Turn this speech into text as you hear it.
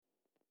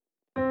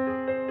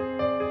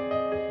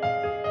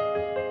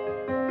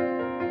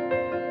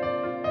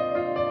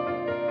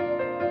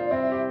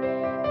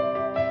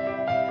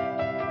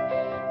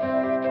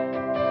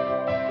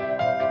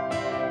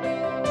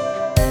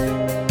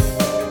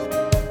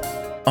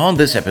On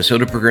this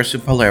episode of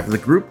Progressive Palaver, the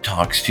group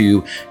talks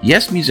to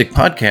Yes Music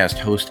podcast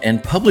host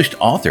and published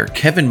author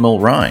Kevin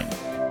Mulryne.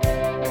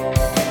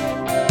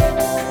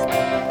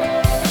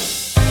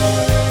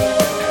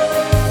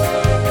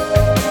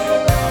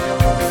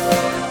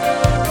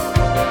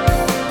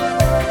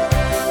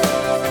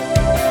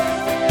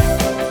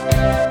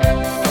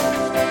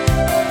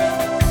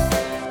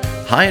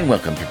 Hi and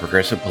welcome to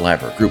Progressive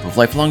Palaver, a group of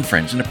lifelong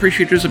friends and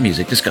appreciators of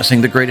music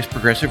discussing the greatest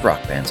progressive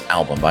rock bands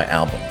album by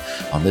album.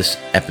 On this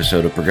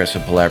episode of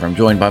Progressive Palaver, I'm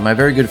joined by my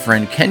very good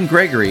friend Ken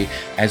Gregory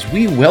as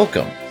we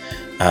welcome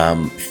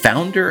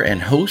founder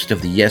and host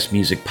of the Yes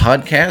Music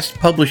podcast,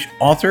 published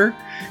author,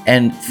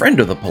 and friend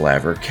of the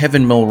Palaver,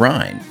 Kevin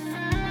Mulryne.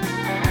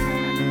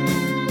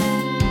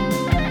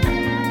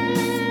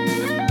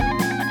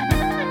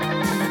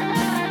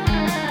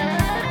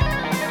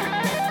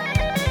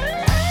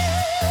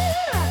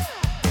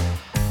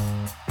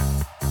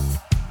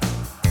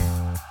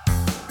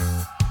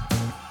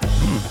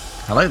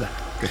 Hello there.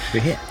 Good to be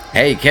here.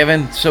 Hey,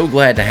 Kevin. So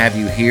glad to have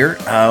you here.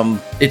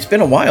 It's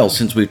been a while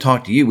since we've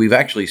talked to you. We've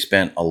actually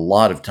spent a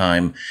lot of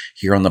time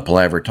here on the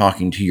Palaver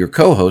talking to your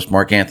co-host,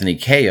 Mark Anthony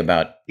Kay,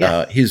 about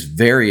his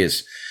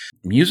various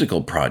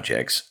musical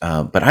projects.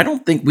 But I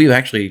don't think we've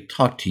actually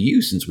talked to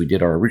you since we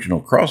did our original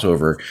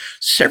crossover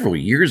several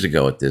years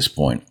ago at this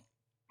point.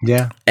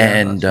 Yeah.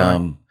 And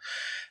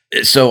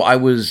so I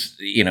was,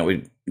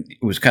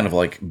 it was kind of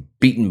like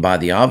beaten by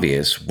the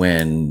obvious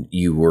when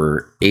you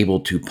were able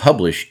to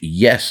publish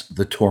Yes,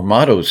 the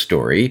Tormato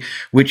story,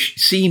 which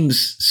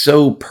seems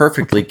so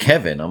perfectly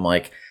Kevin. I'm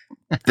like,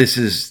 this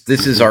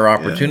is our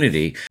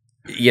opportunity.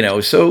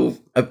 So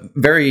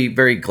very,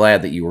 very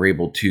glad that you were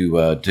able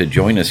to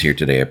join us here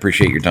today. I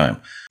appreciate your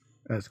time.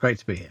 It's great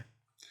to be here.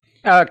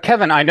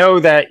 Kevin, I know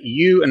that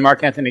you and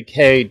Mark Anthony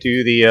Kay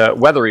do the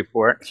weather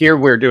report. Here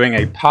we're doing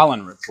a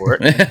pollen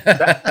report.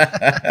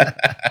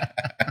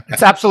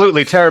 It's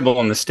absolutely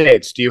terrible in the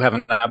States. Do you have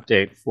an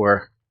update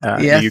for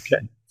the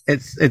UK?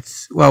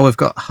 We've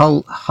got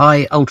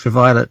high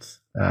ultraviolet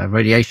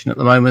radiation at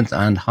the moment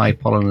and high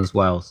pollen as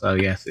well. So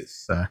yes, it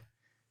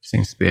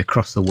seems to be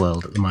across the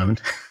world at the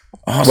moment.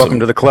 Awesome. Welcome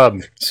to the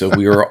club. So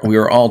we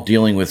are all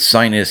dealing with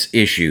sinus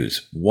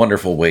issues.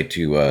 Wonderful way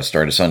to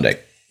start a Sunday.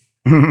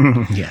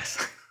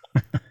 Yes.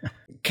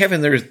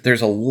 Kevin,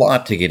 there's a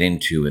lot to get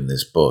into in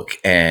this book,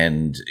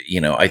 and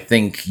I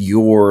think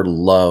your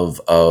love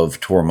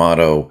of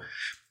Tormato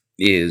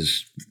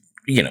is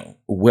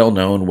well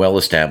known, well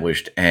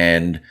established,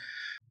 and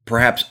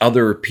perhaps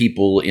other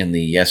people in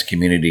the Yes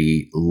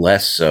community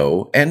less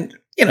so. And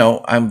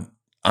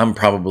I'm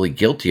probably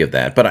guilty of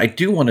that, but I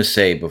do want to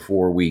say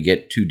before we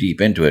get too deep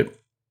into it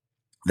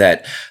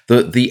that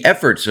the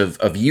efforts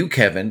of you,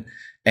 Kevin,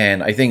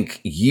 and I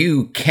think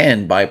you,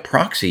 Ken, by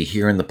proxy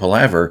here in the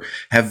Palaver,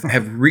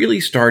 have really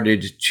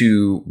started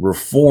to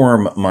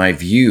reform my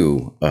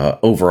view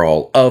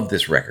overall of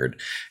this record.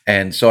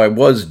 And so I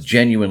was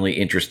genuinely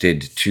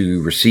interested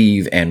to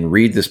receive and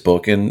read this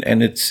book, and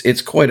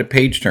it's quite a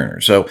page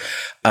turner. So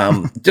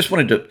just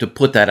wanted to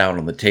put that out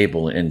on the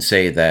table and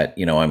say that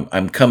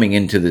I'm coming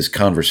into this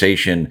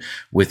conversation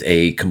with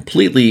a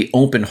completely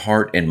open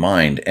heart and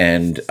mind,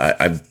 and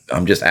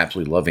I'm just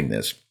absolutely loving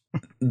this.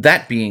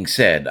 That being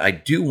said, I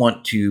do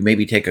want to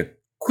maybe take a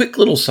quick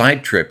little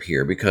side trip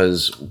here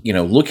because,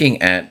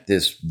 looking at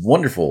this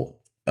wonderful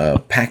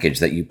package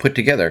that you put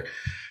together,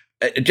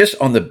 just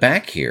on the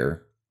back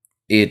here,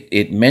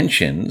 it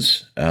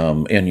mentions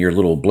in your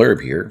little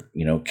blurb here,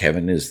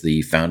 Kevin is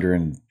the founder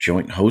and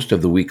joint host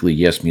of the weekly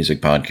Yes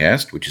Music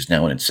podcast, which is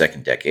now in its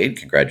second decade.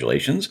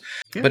 Congratulations.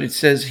 Yeah. But it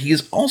says he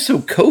is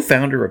also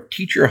co-founder of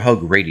Teacher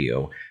Hug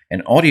Radio,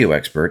 an audio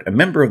expert, a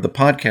member of the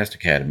Podcast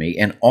Academy,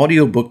 an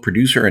audiobook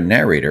producer and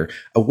narrator,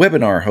 a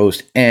webinar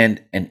host,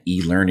 and an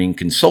e-learning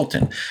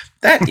consultant.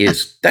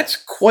 That's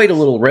quite a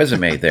little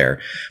resume there.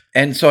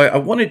 And so I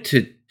wanted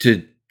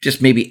to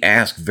just maybe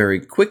ask very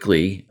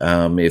quickly,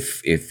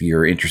 if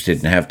you're interested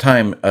and have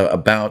time,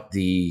 about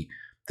the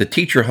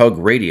Teacher Hug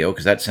Radio,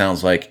 because that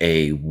sounds like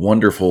a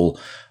wonderful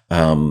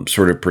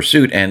sort of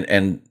pursuit.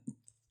 And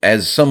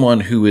as someone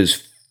who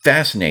is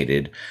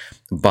fascinated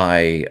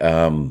by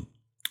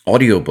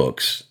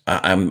audiobooks,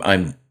 I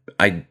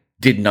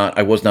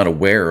was not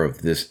aware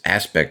of this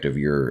aspect of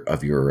your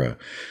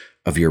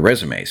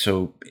resume.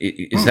 So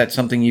is that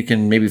something you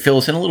can maybe fill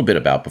us in a little bit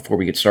about before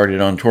we get started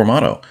on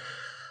Tormato?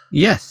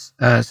 Yes.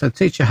 So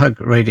Teacher Hug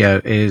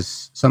Radio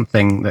is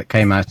something that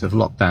came out of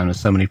lockdown, as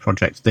so many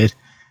projects did,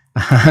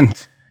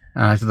 and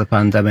out of the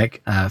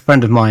pandemic. A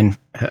friend of mine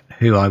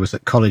who I was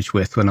at college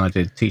with when I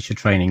did teacher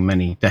training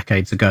many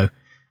decades ago,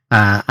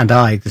 and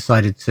I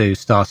decided to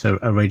start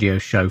a radio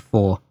show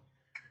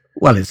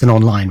it's an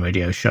online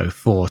radio show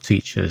for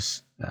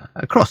teachers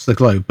across the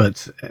globe,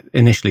 but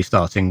initially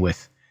starting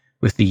with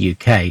the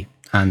UK.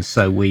 And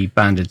so we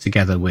banded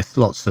together with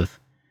lots of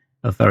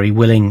very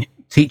willing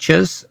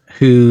teachers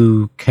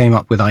who came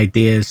up with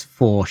ideas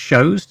for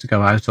shows to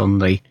go out on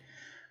the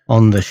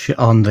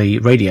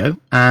radio.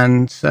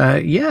 And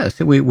so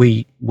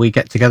we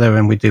get together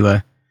and we do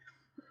a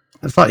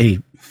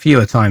slightly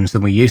fewer times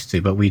than we used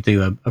to, but we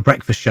do a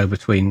breakfast show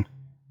between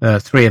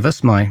three of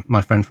us,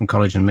 my friend from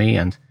college and me,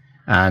 and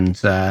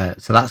so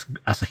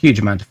that's a huge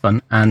amount of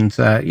fun. And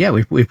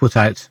we put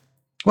out.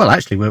 Well,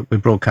 actually, we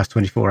broadcast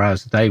 24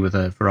 hours a day with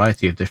a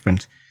variety of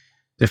different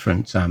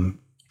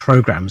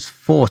programs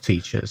for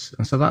teachers,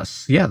 and so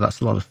that's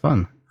a lot of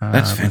fun.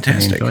 That's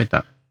fantastic. I enjoyed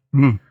that.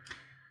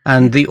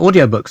 And the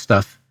audiobook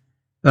stuff.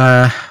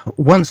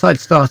 Once I'd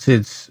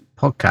started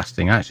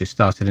podcasting, I actually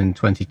started in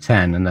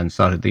 2010, and then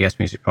started the Yes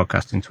Music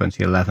podcast in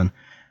 2011.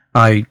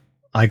 I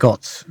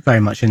got very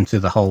much into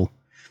the whole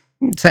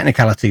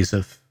technicalities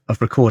of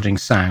recording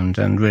sound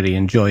and really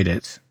enjoyed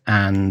it.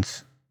 And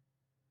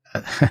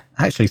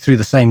actually, through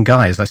the same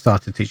guy as I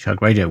started Teach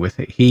Hug Radio with,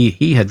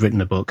 he had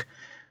written a book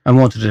and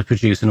wanted to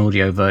produce an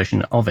audio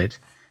version of it.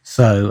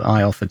 So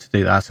I offered to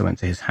do that. I went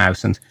to his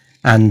house, and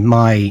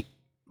my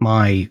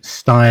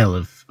style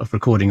of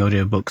recording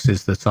audiobooks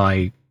is that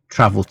I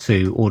travel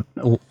to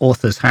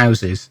authors'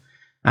 houses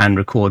and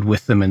record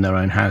with them in their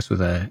own house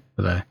with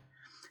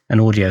an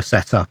audio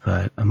setup,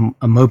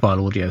 a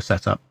mobile audio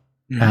setup.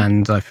 Mm-hmm.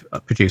 And I've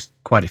produced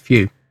quite a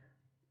few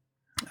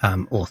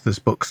authors'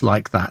 books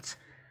like that.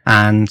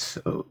 And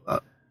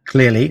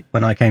clearly,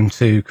 when I came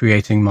to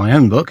creating my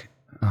own book,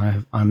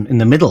 I'm in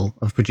the middle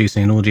of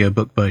producing an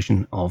audiobook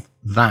version of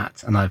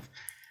that, and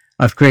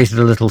I've created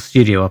a little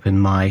studio up in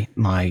my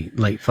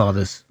late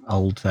father's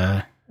old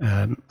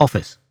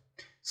office.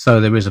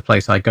 So there is a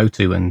place I go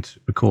to and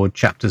record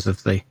chapters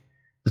of the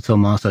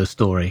Tomato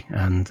story,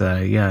 and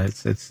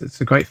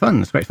it's a great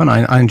fun. It's great fun.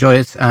 I enjoy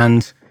it,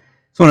 and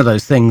it's one of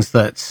those things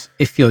that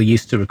if you're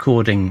used to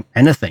recording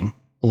anything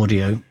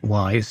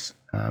audio-wise,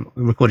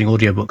 recording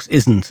audiobooks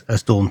isn't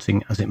as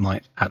daunting as it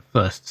might at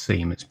first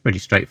seem. It's pretty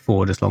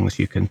straightforward as long as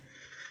you can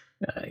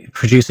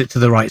produce it to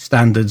the right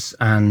standards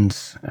and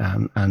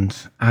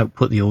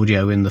output the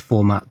audio in the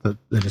format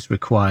that is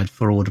required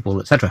for Audible,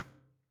 etc.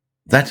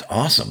 That's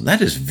awesome. That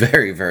is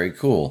very, very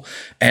cool.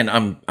 And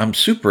I'm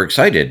super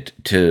excited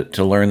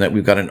to learn that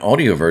we've got an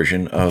audio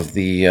version of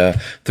the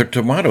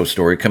Tomato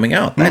story coming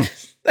out.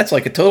 That's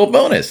like a total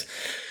bonus.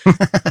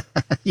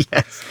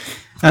 Yes.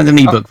 And an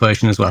ebook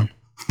version as well.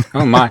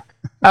 Oh my!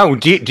 Oh,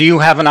 do you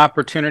have an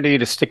opportunity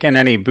to stick in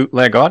any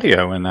bootleg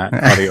audio in that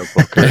audio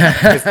book?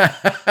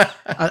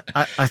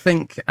 I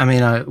think. I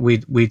mean,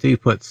 we do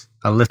put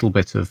a little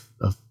bit of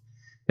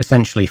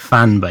essentially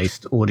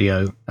fan-based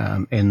audio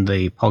in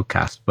the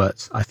podcast,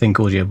 but I think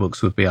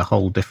audiobooks would be a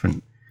whole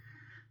different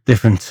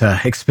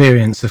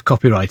experience of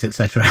copyright,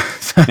 etc.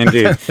 So indeed.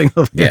 I don't think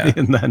there'll be any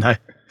in there now.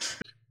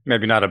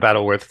 Maybe not a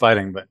battle worth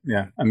fighting, but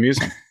yeah,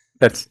 amusing.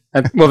 That's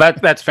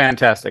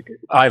fantastic.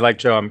 I, like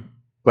Joe, I'm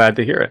glad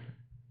to hear it.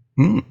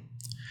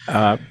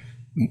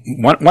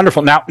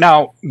 Wonderful.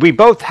 Now we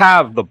both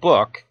have the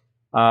book.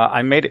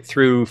 I made it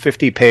through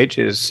 50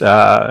 pages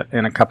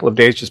in a couple of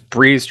days, just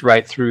breezed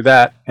right through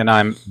that, and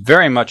I'm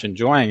very much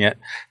enjoying it.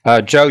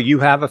 Joe, you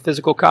have a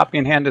physical copy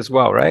in hand as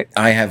well, right?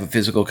 I have a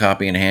physical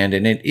copy in hand,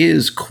 and it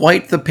is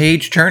quite the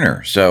page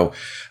turner. So,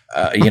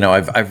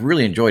 I've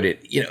really enjoyed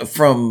it.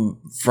 From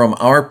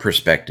our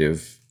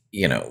perspective,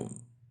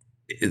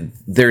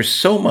 there's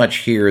so much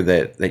here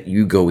that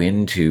you go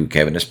into,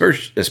 Kevin,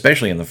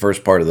 especially in the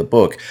first part of the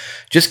book,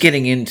 just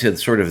getting into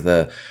sort of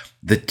the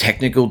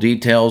technical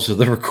details of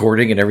the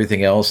recording and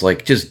everything else,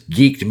 like, just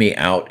geeked me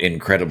out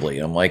incredibly.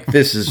 I'm like,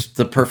 this is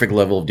the perfect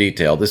level of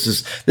detail. This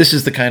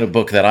is the kind of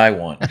book that I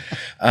want.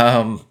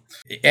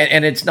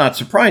 And it's not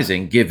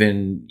surprising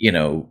given,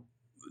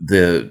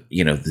 the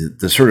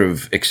sort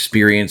of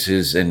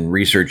experiences and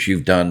research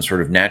you've done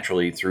sort of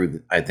naturally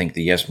through, I think,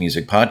 the Yes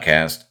Music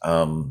podcast,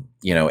 and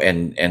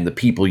the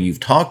people you've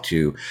talked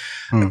to.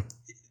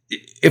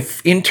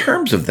 If in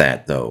terms of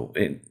that, though,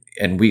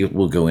 and we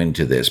will go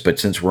into this, but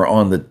since we're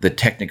on the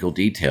technical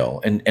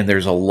detail, and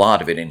there's a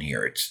lot of it in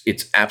here,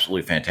 it's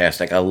absolutely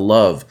fantastic. I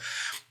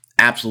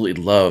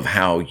absolutely love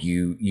how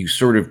you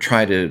sort of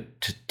try to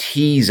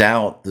tease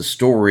out the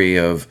story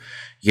of,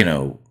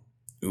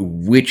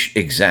 which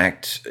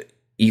exact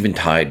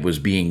eventide was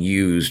being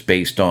used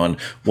based on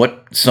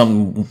what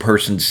some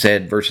person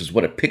said versus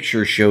what a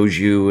picture shows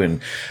you,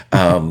 and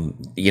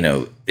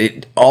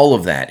all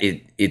of that.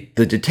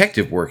 The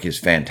detective work is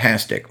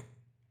fantastic.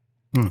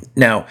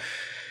 Now,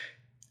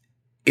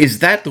 is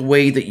that the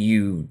way that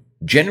you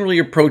generally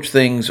approach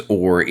things,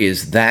 or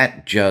is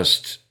that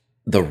just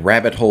the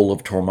rabbit hole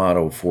of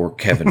Tormato for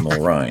Kevin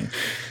Mulryne?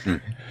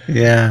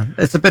 Yeah,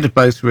 it's a bit of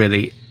both,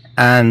 really.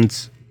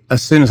 And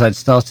as soon as I'd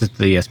started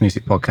the Yes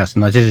Music podcast,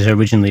 and I did it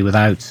originally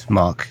without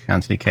Mark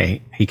Anthony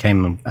Kay, he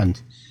came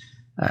and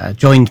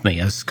joined me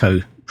as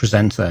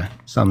co-presenter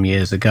some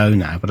years ago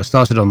now, but I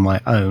started on my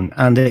own,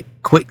 and it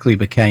quickly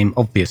became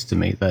obvious to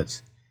me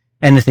that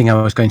anything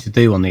I was going to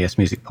do on the Yes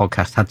Music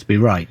podcast had to be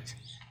right,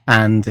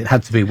 and it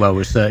had to be well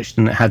researched,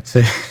 and it had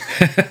to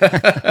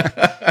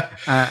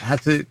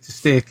had to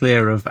steer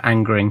clear of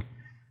angering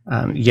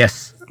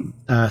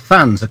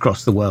fans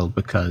across the world,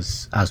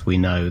 because, as we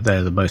know,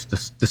 they're the most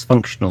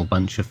dysfunctional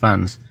bunch of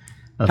fans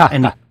of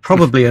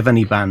probably of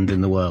any band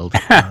in the world.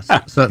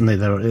 Certainly,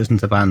 there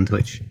isn't a band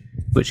which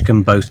which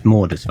can boast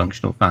more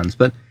dysfunctional fans.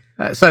 But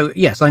so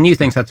yes, I knew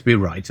things had to be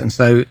right, and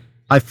so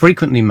I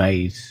frequently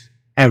made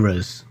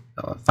errors,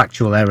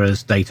 factual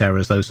errors, date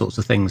errors, those sorts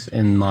of things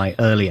in my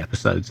early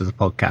episodes of the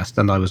podcast,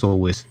 and I was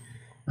always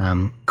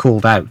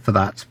called out for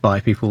that by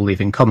people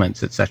leaving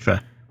comments,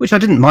 etc., which I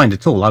didn't mind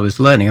at all. I was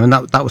learning. I mean,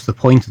 that was the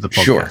point of the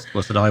podcast,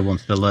 was that I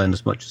wanted to learn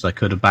as much as I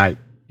could about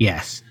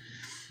Yes,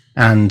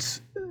 and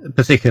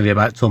particularly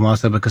about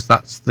Tormato, because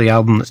that's the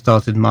album that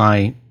started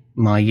my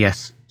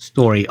Yes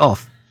story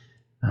off.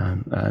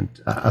 And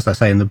as I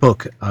say in the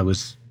book, I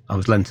was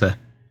lent a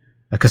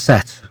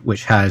cassette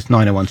which has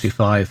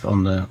 90125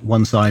 on the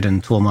one side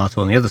and Tormato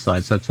on the other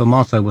side. So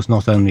Tormato was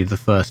not only the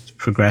first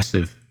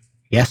progressive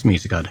Yes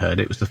music I'd heard,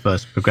 it was the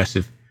first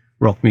progressive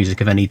rock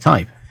music of any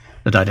type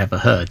that I'd ever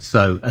heard.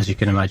 So as you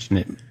can imagine,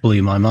 it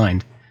blew my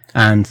mind.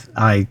 And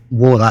I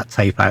wore that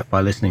tape out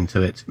by listening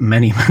to it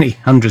many, many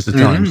hundreds of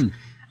times.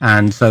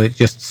 And so it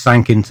just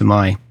sank into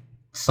my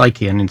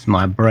psyche and into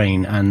my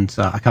brain, and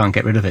I can't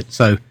get rid of it.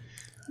 So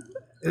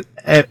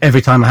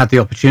every time I had the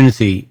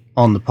opportunity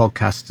on the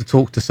podcast to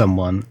talk to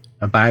someone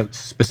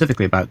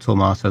specifically about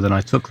Tormato, then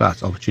I took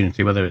that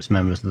opportunity, whether it's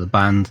members of the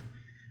band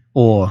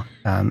or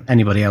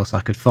anybody else I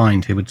could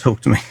find who would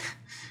talk to me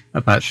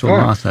about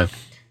Tormato.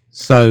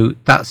 So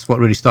that's what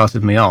really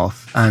started me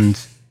off, and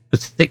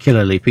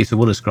particularly Peter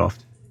Woollerscroft.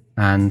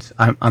 And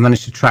I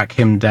managed to track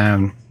him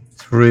down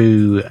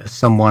through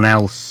someone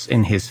else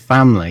in his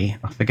family.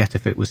 I forget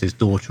if it was his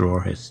daughter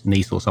or his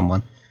niece or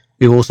someone,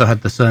 who also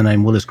had the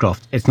surname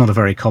Woollerscroft. It's not a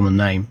very common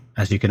name,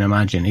 as you can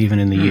imagine. Even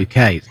in the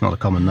UK, it's not a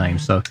common name.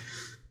 So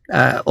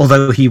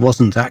although he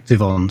wasn't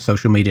active on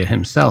social media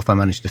himself, I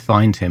managed to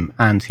find him.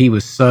 And he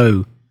was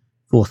so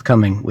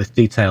forthcoming with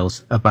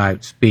details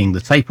about being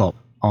the tape op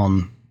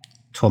on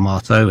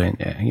Tormato.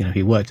 And,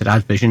 he worked at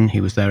Advision.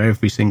 He was there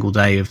every single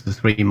day of the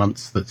 3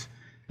 months that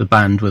the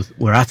band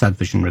were at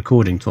Advision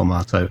recording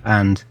Tormato.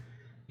 And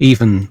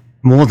even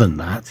more than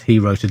that, he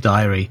wrote a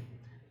diary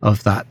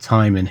of that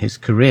time in his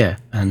career.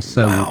 And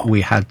so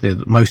we had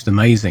the most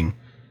amazing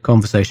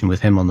conversation with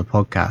him on the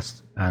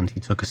podcast, and he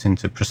took us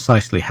into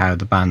precisely how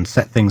the band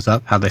set things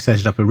up, how they set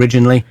it up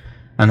originally,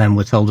 and then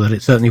we're told that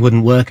it certainly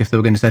wouldn't work if they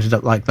were going to set it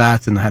up like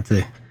that, and they had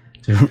to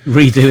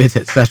redo it,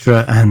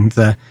 etc., and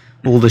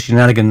all the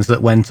shenanigans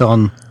that went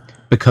on,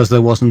 because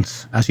there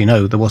wasn't, as you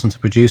know, there wasn't a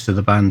producer.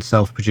 The band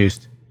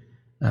self-produced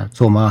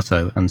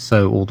Tormato, and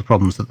so all the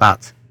problems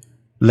that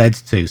led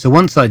to. So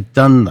once I'd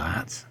done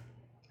that,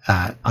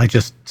 I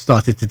just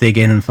started to dig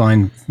in and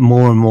find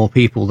more and more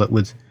people that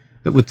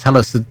would tell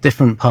us the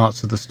different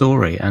parts of the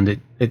story, and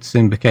it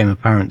soon became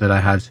apparent that I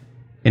had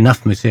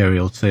enough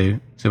material to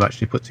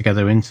actually put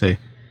together into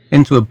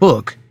a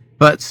book.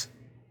 But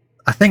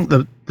I think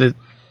the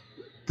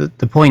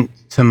point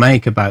to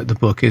make about the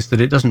book is that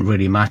it doesn't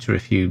really matter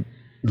if you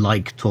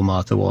like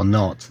Tormato or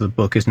not. The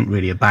book isn't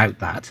really about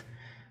that.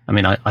 I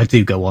mean, I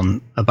do go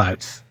on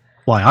about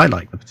why I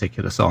like the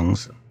particular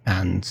songs,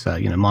 and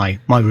my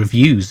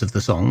reviews of the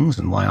songs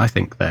and why I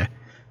think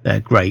they're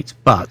great.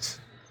 But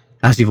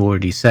as you've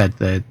already said,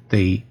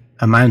 the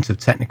amount of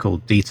technical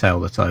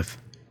detail that I've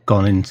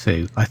gone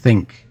into, I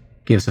think,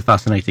 gives a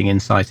fascinating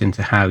insight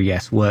into how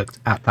Yes worked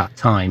at that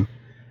time,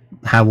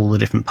 how all the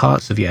different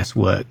parts of Yes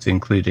worked,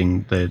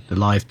 including the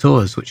live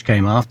tours which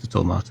came after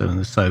Tormato and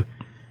are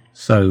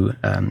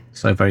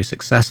so very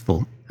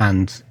successful,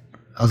 and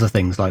other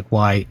things like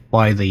why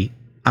the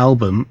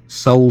album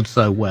sold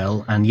so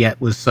well and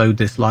yet was so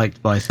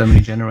disliked by so many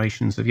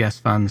generations of Yes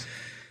fans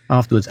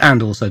afterwards,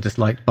 and also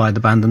disliked by the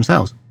band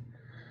themselves.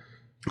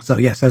 So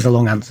yes, there's a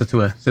long answer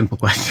to a simple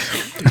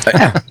question.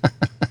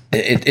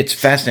 It's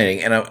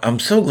fascinating, and I'm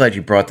so glad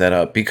you brought that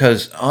up,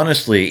 because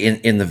honestly,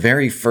 in the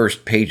very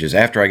first pages,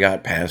 after I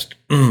got past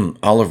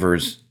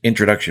Oliver's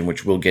introduction,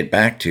 which we'll get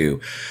back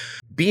to,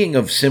 being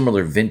of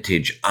similar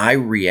vintage, I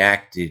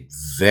reacted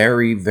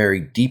very,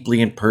 very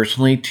deeply and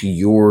personally to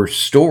your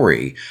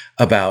story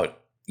about,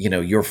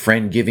 your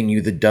friend giving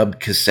you the dubbed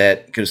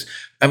cassette, because,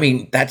 I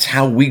mean, that's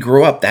how we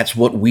grew up. That's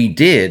what we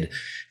did.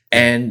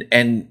 And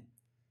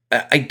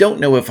I don't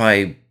know if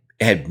I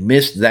had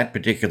missed that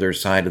particular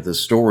side of the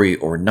story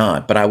or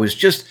not, but I was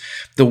just,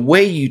 the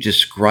way you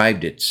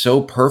described it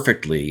so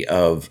perfectly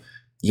of,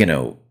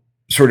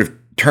 sort of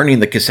turning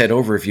the cassette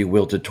over, if you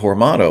will, to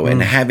Tormato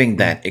and having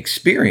that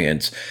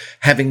experience,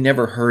 having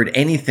never heard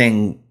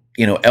anything,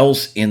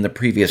 else in the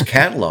previous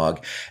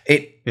catalog,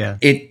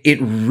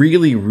 it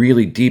really,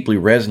 really deeply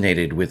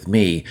resonated with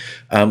me.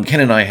 Ken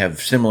and I have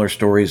similar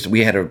stories.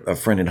 We had a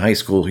friend in high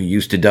school who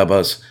used to dub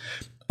us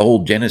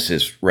old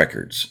Genesis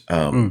records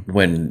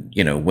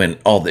when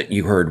all that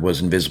you heard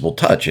was Invisible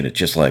Touch, and it's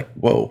just like,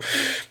 whoa,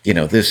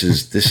 this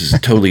is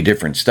totally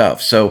different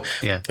stuff. So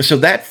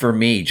that for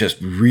me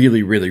just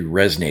really, really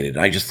resonated.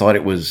 I just thought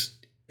it was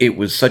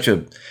such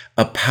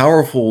a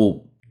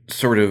powerful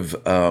sort of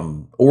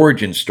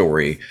origin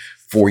story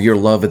for your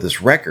love of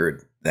this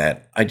record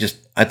that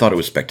I thought it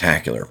was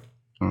spectacular.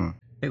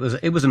 It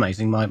was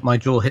amazing. My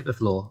jaw hit the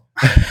floor.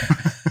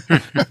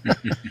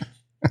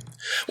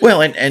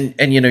 Well,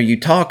 and you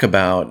talk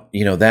about,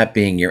 that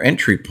being your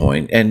entry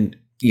point. And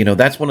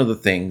that's one of the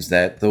things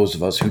that those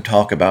of us who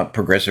talk about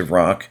progressive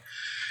rock,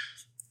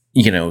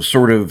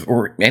 sort of,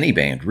 or any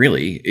band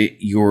really,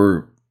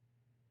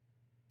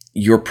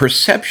 your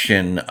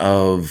perception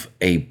of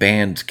a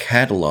band's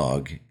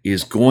catalog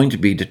is going to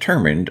be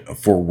determined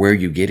for where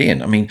you get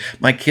in. I mean,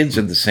 my kids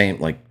are the same,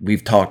 like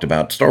we've talked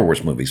about Star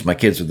Wars movies. My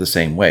kids are the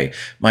same way.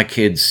 My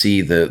kids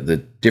see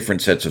the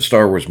different sets of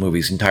Star Wars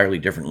movies entirely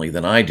differently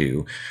than I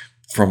do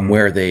from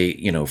where they,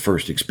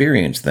 first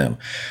experienced them.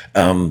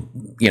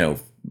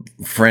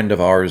 Friend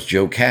of ours,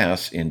 Joe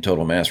Cass in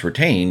Total Mass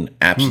Retain,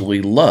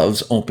 absolutely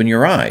loves Open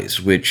Your Eyes,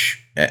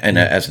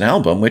 as an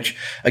album, which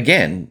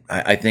again,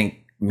 I think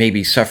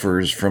maybe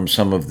suffers from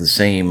some of the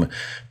same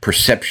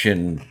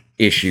perception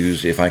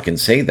issues, if I can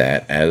say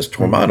that, as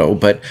Tormato,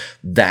 but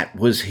that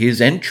was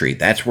his entry.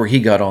 That's where he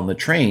got on the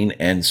train.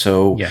 And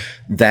so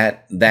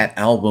that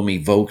album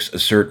evokes a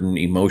certain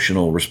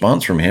emotional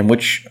response from him,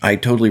 which I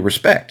totally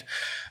respect.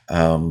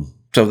 So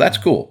that's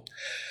cool.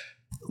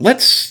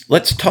 Let's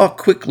talk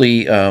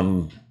quickly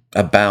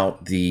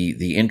about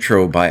the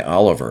intro by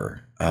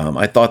Oliver.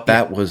 I thought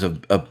that was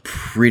a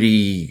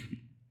pretty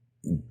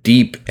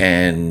deep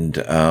and,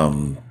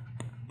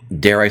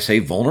 dare I say,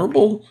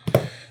 vulnerable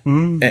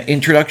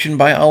introduction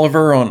by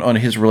Oliver on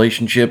his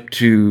relationship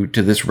to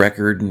this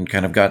record, and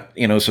kind of got,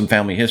 some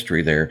family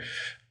history there.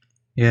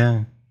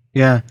 Yeah.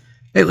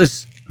 It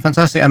was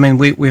fantastic. I mean,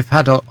 we've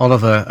had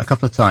Oliver a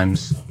couple of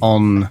times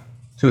 2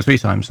 or 3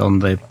 times on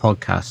the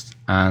podcast,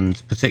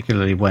 and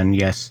particularly when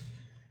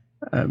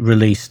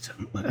released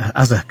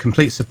as a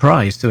complete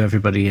surprise to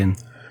everybody in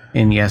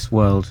Yes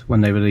World,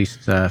 when they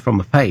released From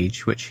a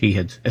Page, which he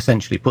had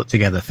essentially put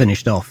together,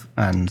 finished off,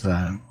 and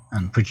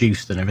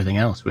produced and everything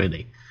else,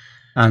 really.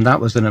 And that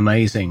was an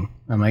amazing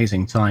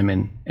time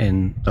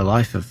in the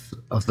life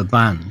of the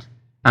band.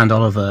 And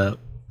Oliver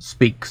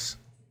speaks,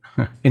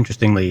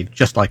 interestingly,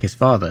 just like his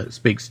father,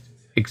 speaks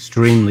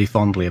extremely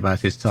fondly about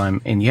his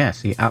time in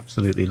Yes. He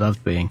absolutely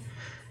loved being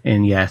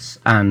in Yes,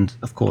 and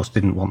of course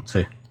didn't want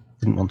to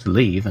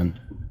leave. And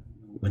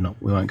we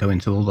won't go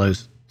into all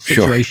those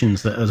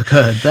situations that had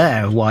occurred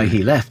there, why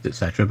he left,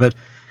 etc.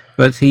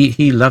 But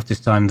he loved his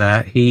time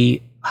there.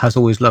 He has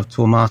always loved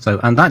Tormato,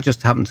 and that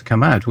just happened to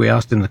come out. We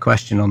asked him the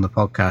question on the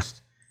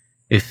podcast,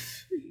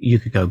 if you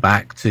could go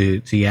back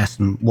to Yes,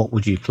 and what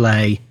would you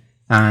play?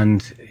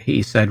 And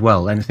he said,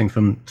 well, anything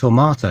from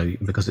Tormato,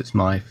 because it's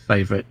my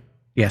favorite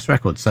Yes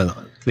record. So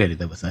clearly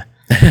there was a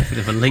bit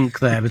of a link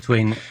there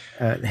between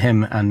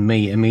him and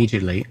me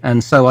immediately.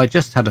 And so I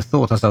just had a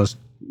thought as I was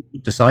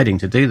deciding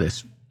to do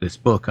this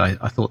book. I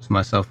thought to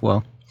myself,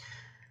 well,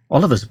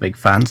 Oliver's a big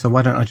fan, so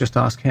why don't I just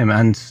ask him?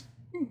 And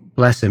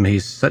bless him,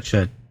 he's such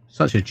a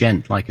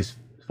gent, like his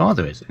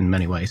father is in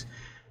many ways.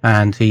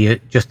 And he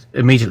just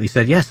immediately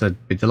said, yes,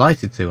 I'd be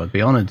delighted to. I'd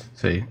be honored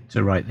to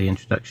write the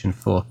introduction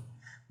for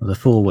the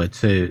foreword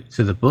to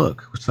the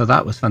book. So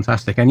that was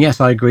fantastic. And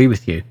yes, I agree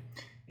with you.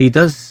 He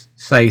does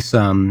say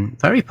some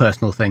very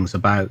personal things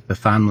about the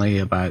family,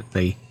 about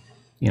the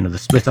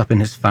split up in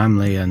his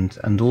family,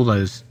 and all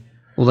those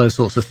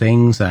sorts of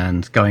things,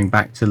 and going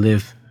back to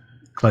live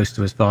close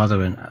to his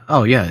father. And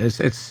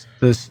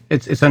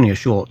it's only a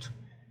short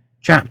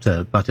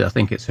chapter, but I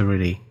think it's a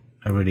really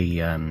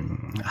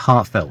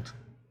heartfelt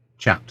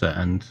chapter,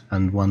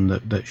 and one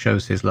that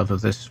shows his love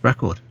of this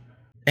record.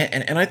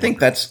 And I think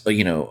that's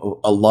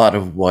a lot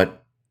of what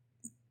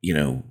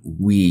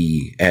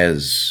we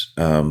as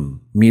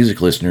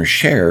music listeners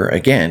share.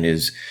 Again,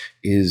 is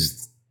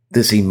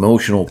this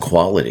emotional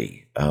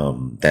quality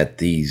that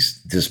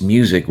this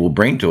music will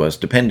bring to us,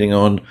 depending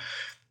on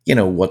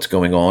what's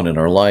going on in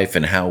our life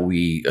and how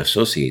we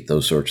associate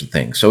those sorts of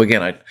things. So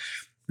again, I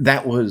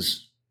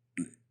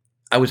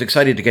was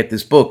excited to get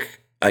this book.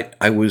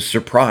 I was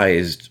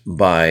surprised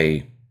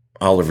by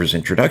Oliver's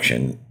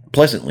introduction,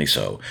 pleasantly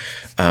so.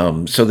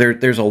 So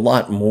there's a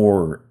lot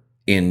more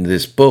in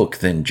this book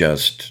than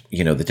just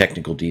the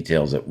technical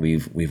details that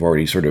we've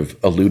already sort of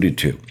alluded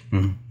to.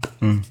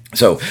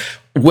 So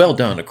well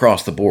done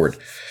across the board.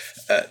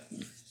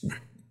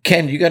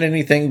 Ken, you got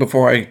anything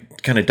before I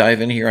kind of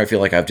dive in here? I feel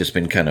like I've just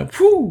been kind of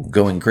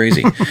going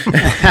crazy.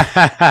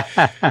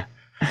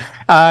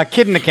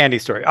 Kid in the Candy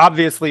Store.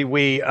 Obviously,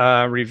 we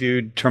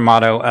reviewed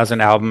Tormato as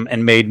an album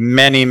and made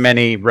many,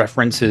 many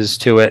references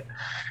to it,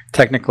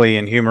 technically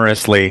and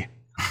humorously.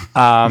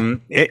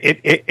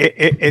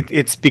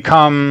 It's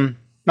become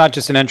not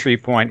just an entry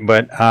point,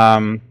 but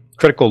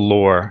critical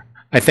lore.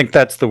 I think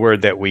that's the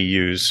word that we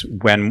use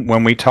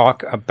when we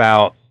talk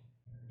about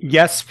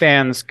Yes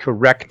fans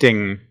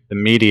correcting the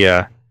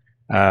media.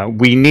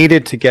 We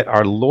needed to get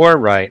our lore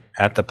right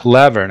at the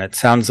Palaver, and it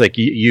sounds like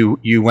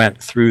you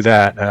went through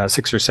that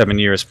 6 or 7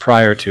 years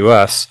prior to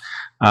us.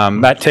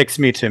 That takes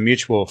me to a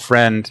mutual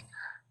friend,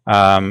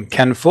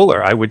 Ken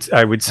Fuller. I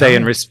would say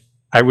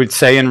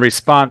in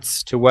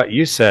response to what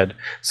you said,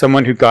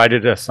 someone who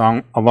guided us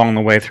along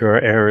the way through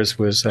our errors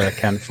was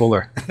Ken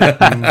Fuller.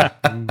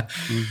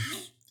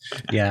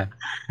 Yeah,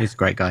 he's a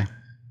great guy.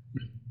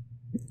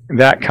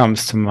 That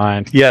comes to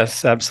mind.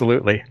 Yes,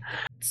 absolutely.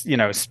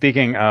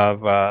 Speaking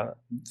of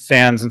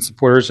fans and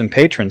supporters and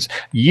patrons,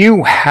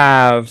 you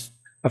have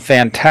a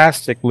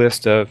fantastic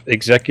list of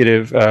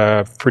executive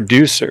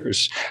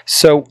producers.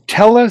 So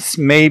tell us,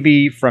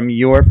 maybe from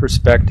your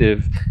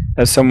perspective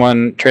as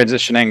someone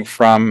transitioning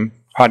from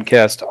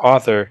podcast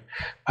author,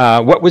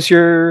 what was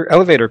your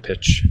elevator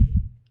pitch?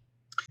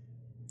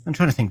 I'm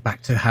trying to think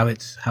back to how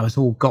it's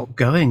all got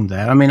going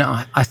there. I mean,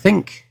 I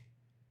think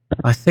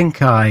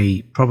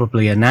I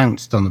probably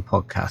announced on the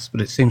podcast,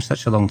 but it seems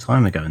such a long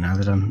time ago now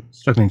that I'm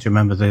struggling to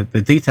remember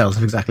the details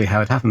of exactly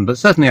how it happened. But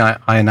certainly I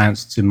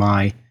announced to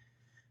my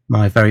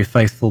very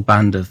faithful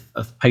band of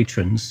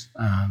patrons,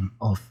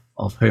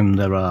 of whom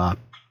there are,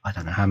 I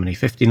don't know how many,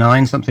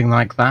 59, something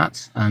like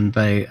that. And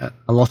a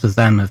lot of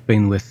them have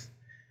been with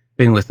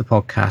the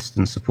podcast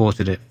and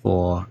supported it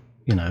for,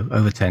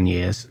 over 10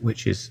 years,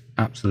 which is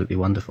absolutely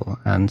wonderful.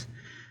 And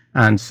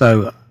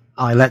so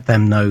I let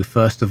them know,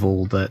 first of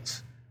all,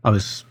 that I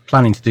was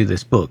planning to do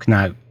this book.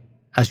 Now,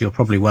 as you're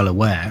probably well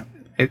aware,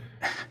 it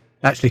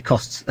actually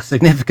costs a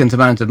significant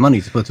amount of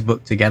money to put a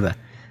book together.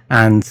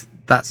 And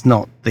that's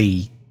not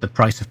the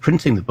price of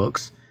printing the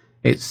books.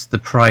 It's the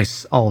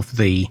price of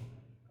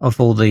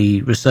all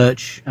the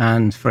research.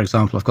 And for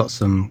example, I've got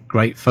some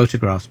great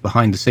photographs,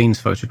 behind the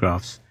scenes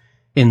photographs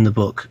in the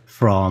book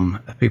from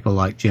people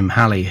like Jim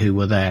Halley, who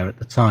were there at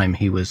the time.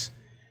 He was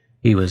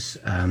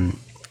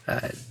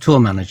tour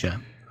manager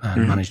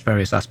and managed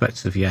various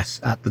aspects of Yes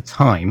at the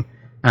time.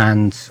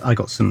 And I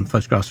got some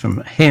photographs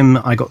from him.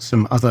 I got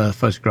some other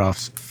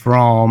photographs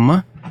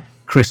from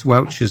Chris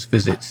Welch's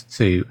visit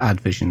to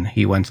Advision.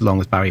 He went along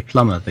with Barry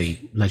Plummer, the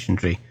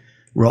legendary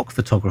rock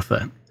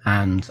photographer,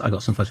 and I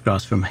got some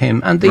photographs from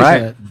him. And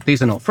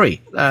these are not free.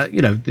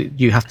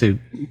 You have to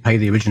pay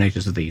the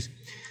originators of these.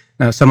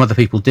 Now, some other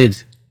people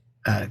did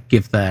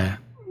give their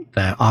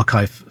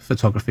archive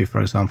photography, for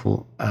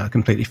example,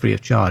 completely free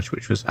of charge,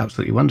 which was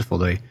absolutely wonderful.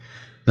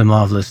 The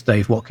marvelous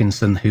Dave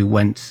Watkinson, who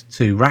went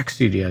to Rack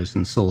Studios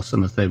and saw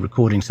some of the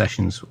recording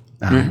sessions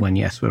when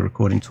Yes were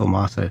recording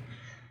Tormato,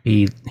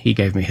 he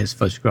gave me his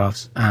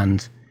photographs,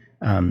 and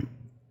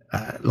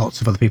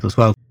lots of other people as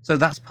well. So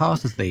that's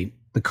part of the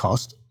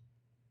cost,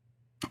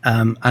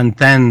 and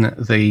then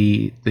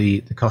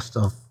the cost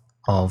of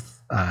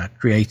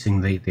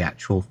creating the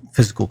actual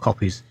physical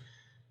copies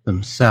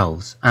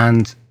themselves,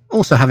 and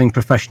also having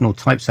professional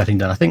typesetting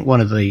done. I think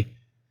one of the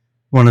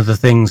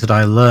things that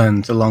I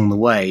learned along the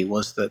way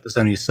was that there's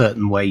only a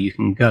certain way you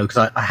can go,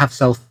 because I have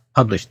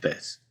self-published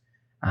this,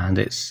 and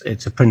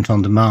it's a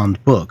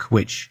print-on-demand book,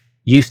 which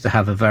used to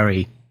have a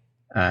very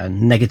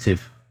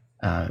negative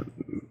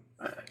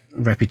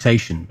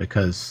reputation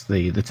because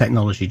the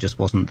technology just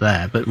wasn't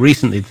there. But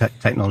recently, the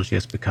technology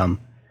has become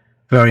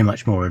very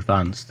much more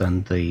advanced,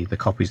 and the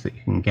copies that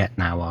you can get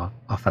now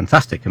are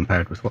fantastic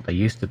compared with what they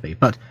used to be.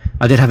 But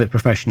I did have it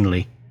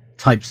professionally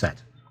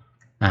typeset,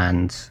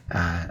 and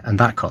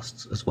that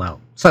costs as well.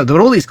 So there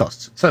were all these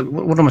costs. So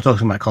what am I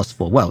talking about costs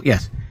for? Well,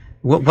 yes,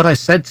 what I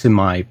said to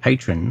my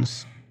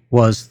patrons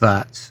was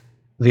that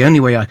the only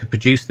way I could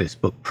produce this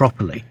book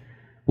properly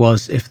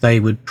was if they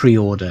would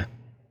pre-order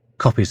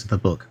copies of the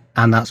book,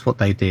 and that's what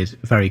they did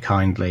very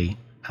kindly.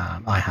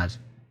 I had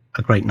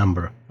a great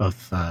number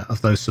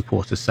of those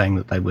supporters saying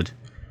that they would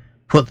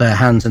put their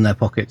hands in their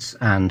pockets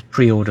and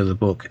pre-order the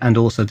book, and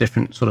also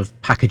different sort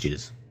of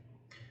packages.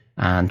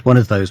 And one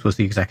of those was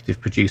the executive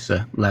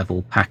producer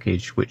level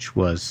package, which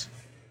was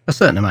a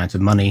certain amount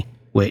of money,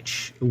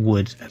 which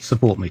would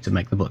support me to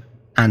make the book.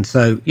 And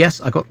so, yes,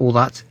 I got all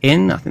that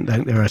in. I think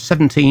there are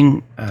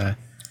 17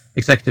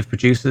 executive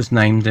producers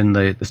named in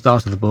the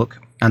start of the book,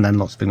 and then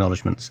lots of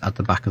acknowledgements at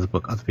the back of the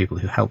book, other people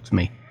who helped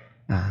me,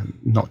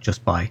 not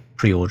just by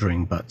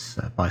pre-ordering, but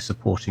by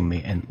supporting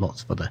me in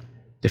lots of other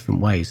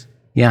different ways.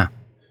 Yeah.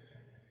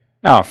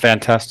 Oh,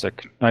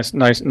 fantastic!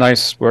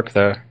 Nice work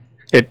there.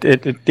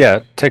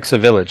 It takes a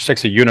village,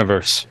 takes a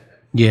universe.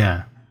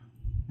 Yeah,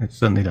 it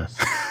certainly does.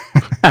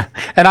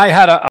 And I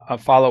had a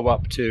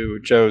follow-up to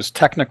Joe's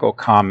technical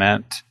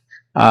comment.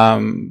 I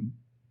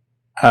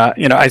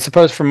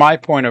suppose from my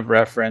point of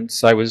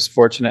reference, I was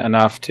fortunate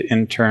enough to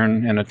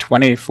intern in a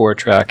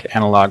 24-track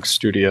analog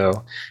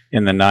studio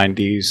in the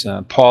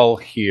 90s. Paul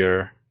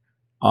here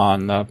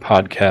on the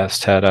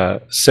podcast had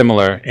a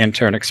similar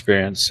intern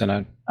experience in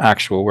an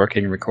actual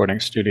working recording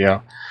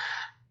studio.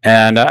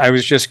 And I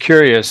was just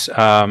curious,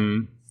 are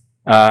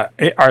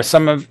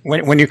some of,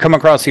 when you come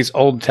across these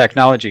old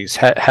technologies,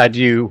 had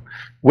you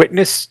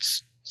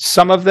witnessed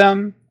some of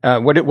them?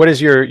 What is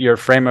your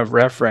frame of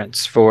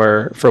reference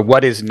for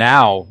what is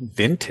now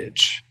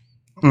vintage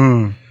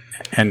and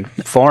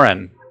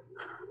foreign?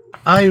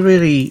 I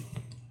really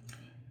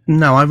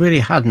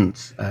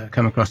hadn't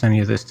come across any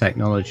of this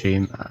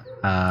technology.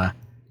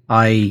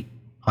 I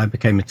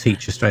became a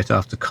teacher straight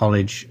after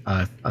college.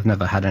 I've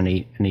never had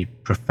any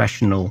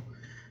professional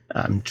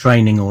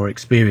training or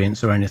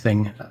experience or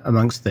anything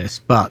amongst this,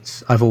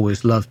 but I've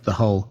always loved the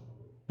whole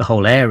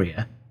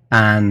area.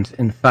 And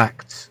in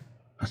fact,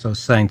 as I was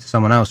saying to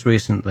someone else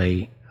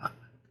recently,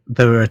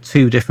 there are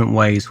two different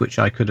ways which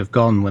I could have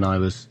gone when I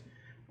was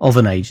of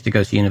an age to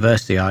go to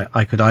university.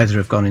 I could either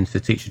have gone into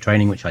teacher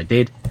training, which I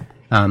did,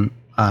 and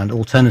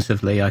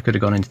alternatively, I could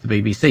have gone into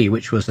the BBC,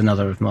 which was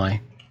another of my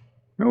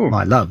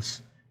my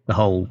loves, the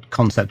whole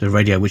concept of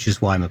radio, which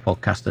is why I'm a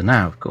podcaster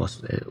now. Of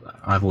course,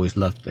 I've always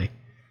loved the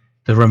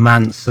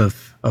romance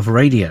of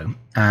radio.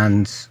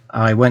 And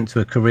I went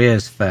to a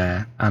careers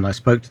fair and I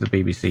spoke to the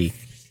BBC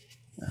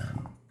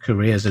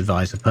careers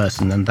advisor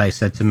person, and they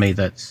said to me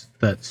that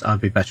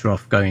I'd be better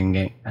off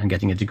going and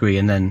getting a degree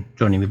and then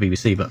joining the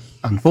BBC. But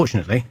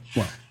unfortunately,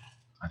 well,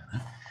 I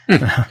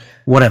don't know,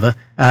 whatever.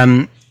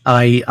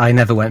 I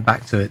never went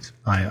back to it.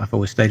 I've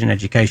always stayed in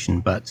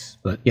education, but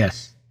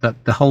yes,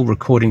 that the whole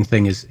recording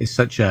thing is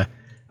such a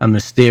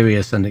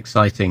mysterious and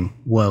exciting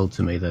world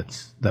to me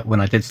that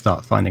when I did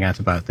start finding out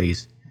about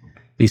these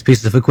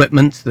pieces of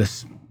equipment,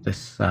 this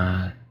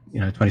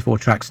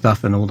 24-track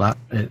stuff and all that,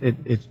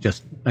 it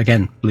just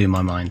again blew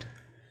my mind.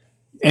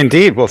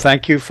 Indeed. Well,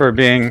 thank you for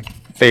being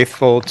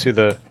faithful to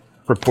the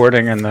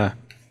reporting and the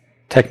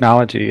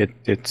technology.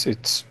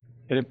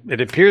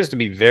 It appears to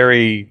be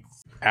very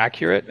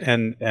accurate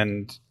and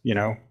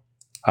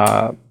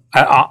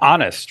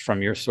honest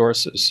from your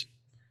sources,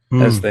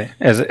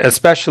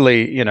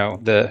 especially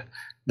the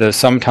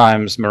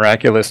sometimes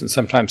miraculous and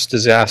sometimes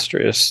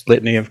disastrous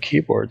litany of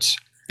keyboards.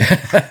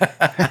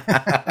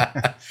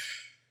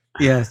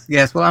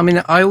 Yes. Well, I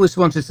mean, I always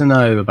wanted to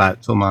know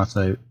about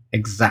Tormato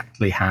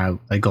exactly how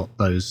they got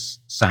those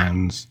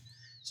sounds.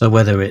 So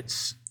whether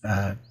it's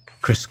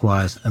Chris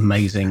Squire's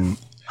amazing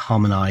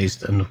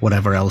harmonized and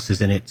whatever else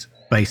is in it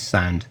bass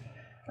sound,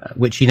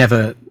 which he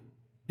never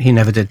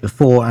did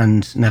before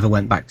and never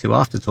went back to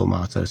after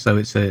Tormato. So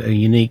it's a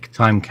unique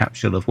time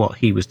capsule of what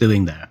he was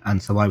doing there.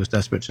 And so I was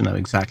desperate to know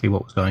exactly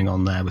what was going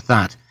on there with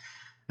that.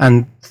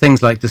 And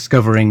things like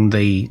discovering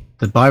the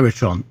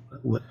Byrotron,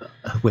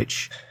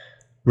 which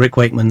Rick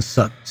Wakeman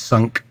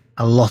sunk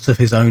a lot of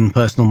his own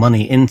personal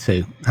money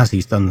into, as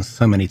he's done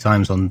so many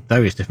times on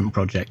various different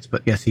projects.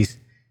 But yes,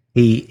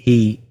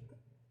 he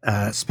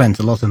spent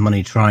a lot of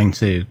money trying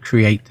to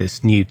create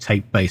this new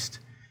tape-based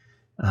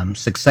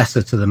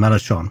successor to the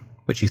Mellotron,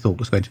 which he thought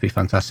was going to be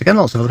fantastic. And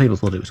lots of other people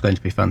thought it was going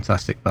to be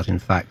fantastic, but in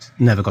fact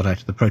never got out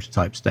of the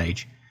prototype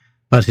stage.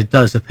 But it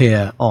does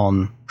appear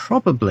on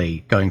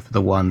probably Going for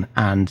the One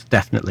and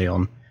definitely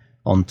on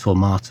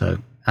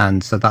Tormato.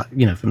 And so that,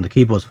 from the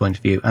keyboard's point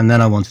of view. And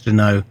then I wanted to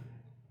know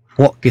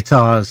what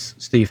guitars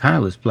Steve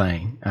Howe was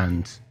playing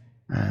and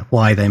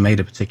why they made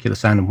a particular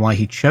sound and why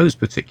he chose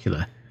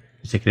particular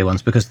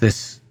ones. Because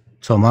this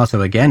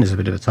Tormato, again, is a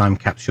bit of a time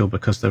capsule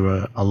because there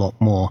are a lot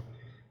more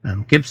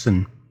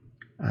Gibson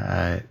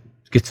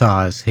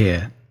guitars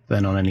here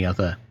than on any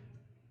other,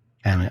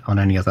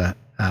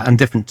 and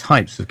different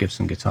types of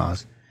Gibson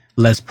guitars.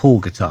 Les Paul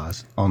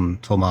guitars on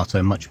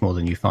Tormato, much more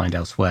than you find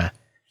elsewhere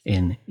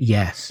in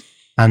Yes.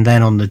 And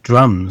then on the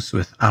drums,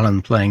 with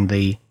Alan playing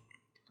the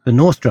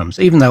North drums,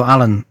 even though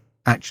Alan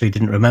actually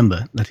didn't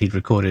remember that he'd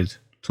recorded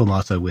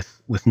Tormato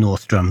with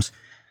North drums.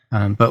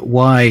 But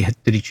why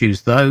did he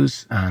choose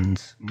those? And,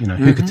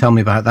 who could tell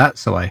me about that?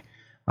 So I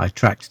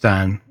tracked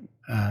down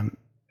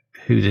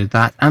who did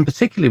that, and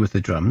particularly with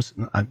the drums.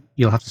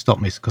 You'll have to stop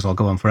me because I'll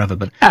go on forever,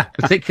 but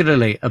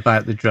particularly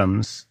about the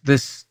drums,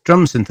 this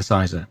drum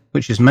synthesizer,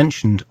 which is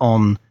mentioned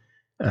on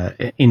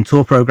in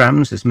tour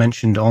programs, is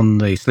mentioned on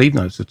the sleeve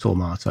notes of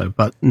Tormato,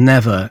 but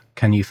never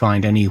can you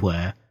find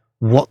anywhere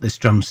what this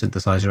drum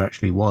synthesizer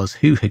actually was,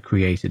 who had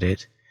created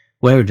it,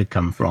 where it had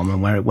come from,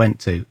 and where it went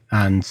to.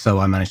 And so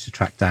I managed to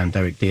track down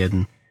Derek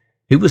Dearden,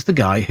 who was the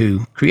guy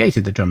who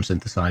created the drum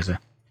synthesizer,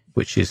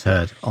 which is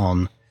heard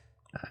on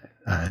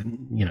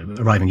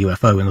Arriving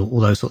UFO and all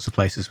those sorts of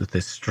places with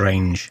this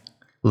strange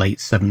late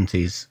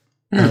 70s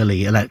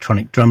early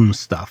electronic drum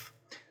stuff.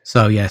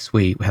 So yes,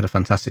 we had a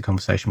fantastic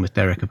conversation with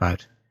Derek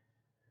about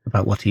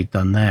what he'd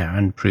done there,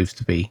 and proves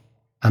to be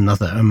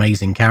another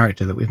amazing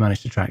character that we've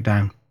managed to track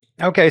down.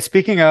 Okay,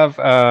 speaking of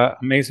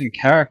amazing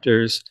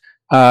characters,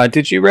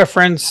 did you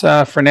reference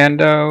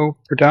Fernando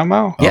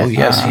Perdomo? Oh,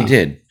 yes, he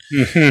did.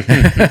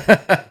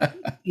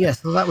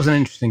 Yes, well, that was an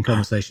interesting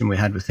conversation we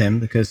had with him,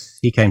 because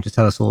he came to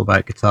tell us all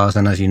about guitars,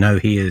 and as you know,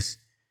 he's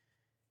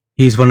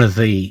one of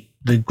the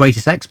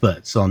greatest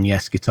experts on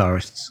Yes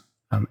guitarists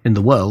in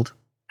the world,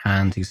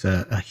 and he's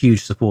a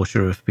huge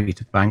supporter of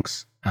Peter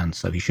Banks, and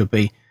so he should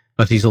be,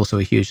 but he's also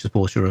a huge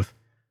supporter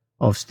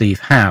of Steve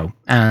Howe.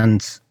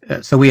 And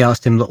so we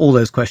asked him all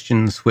those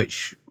questions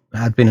which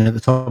had been at the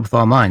top of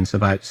our minds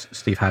about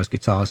Steve Howe's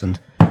guitars and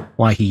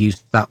why he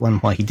used that one,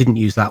 why he didn't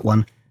use that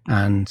one.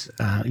 And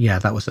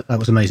that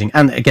was amazing.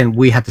 And again,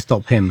 we had to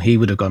stop him. He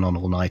would have gone on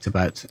all night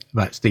about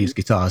Steve's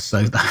guitars.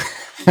 So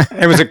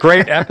it was a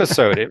great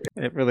episode.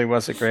 It really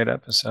was a great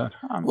episode.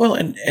 Well,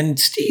 and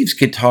Steve's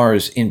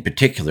guitars in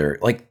particular,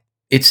 like,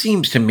 it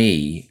seems to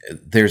me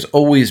there's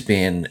always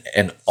been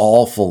an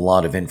awful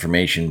lot of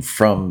information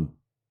from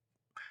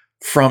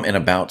and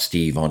about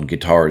Steve on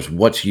guitars,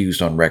 what's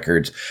used on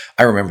records.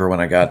 I remember when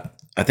I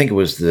think it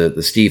was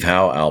the Steve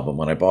Howe album,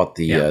 when I bought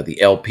the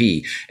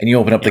LP, and you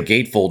open up the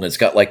gatefold and it's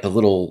got like the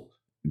little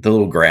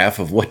graph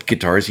of what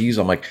guitars he used.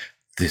 I'm like,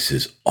 this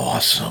is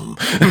awesome.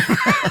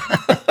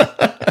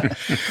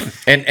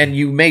 And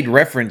you made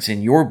reference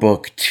in your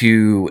book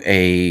to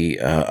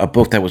a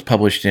book that was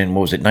published in,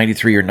 what was it,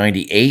 93 or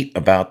 98,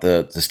 about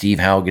the Steve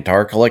Howe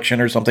guitar collection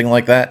or something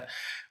like that,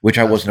 which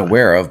I wasn't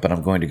aware of, but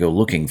I'm going to go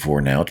looking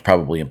for now. It's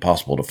probably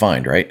impossible to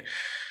find, right?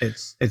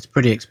 It's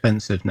pretty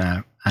expensive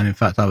now, and in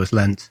fact, I was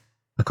lent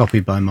a copy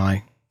by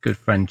my good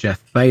friend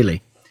Jeff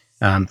Bailey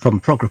from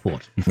Prog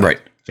Report. In fact, Right.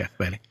 Jeff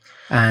Bailey,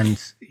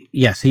 and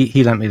yes,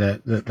 he lent me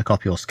the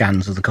copy, or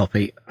scans of the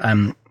copy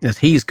that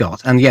he's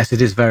got, and yes,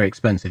 it is very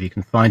expensive. You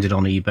can find it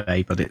on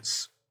eBay, but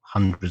it's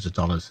hundreds of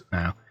dollars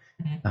now.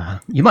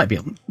 You might be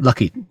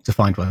lucky to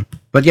find one,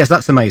 but yes,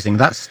 that's amazing.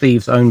 That's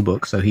Steve's own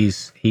book, so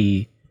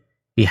he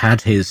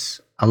had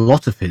a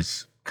lot of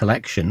his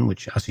collection,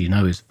 which, as you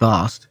know, is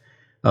vast,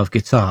 of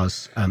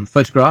guitars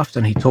photographed,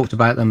 and he talked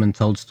about them and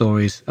told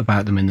stories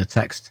about them in the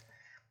text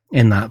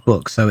in that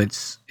book. So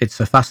it's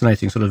a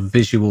fascinating sort of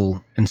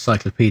visual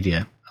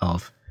encyclopedia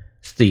of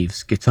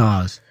Steve's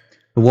guitars.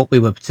 But what we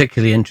were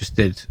particularly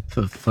interested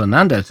for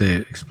Fernando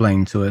to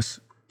explain to us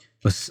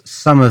was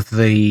some of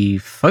the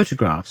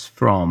photographs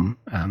from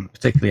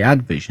particularly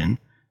AdVision,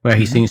 where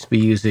he seems to be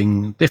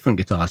using different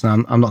guitars.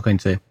 Now, I'm not going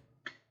to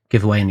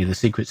give away any of the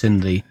secrets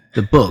in the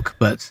book,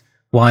 but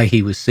why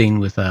he was seen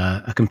with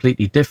a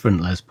completely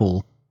different Les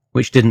Paul,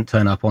 which didn't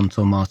turn up on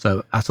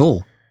Tormato at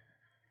all,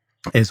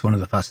 is one of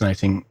the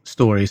fascinating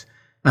stories,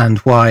 and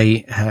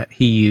why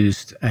he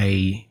used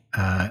a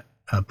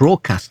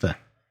broadcaster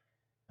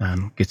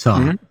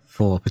guitar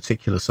for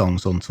particular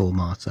songs on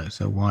Tormato.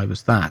 So why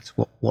was that?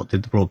 What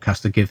did the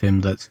broadcaster give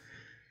him that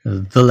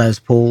the Les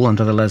Paul and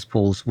other Les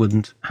Pauls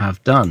wouldn't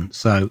have done?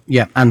 So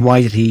yeah, and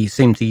why did he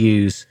seem to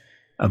use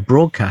a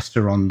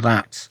broadcaster on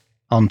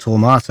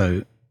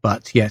Tormato,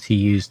 but yet he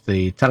used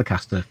the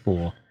Telecaster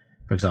for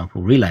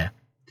example, Relayer?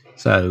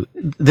 So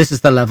this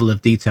is the level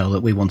of detail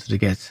that we wanted to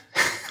get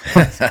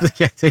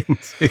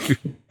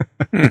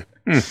into.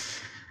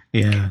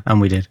 Yeah,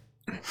 and we did.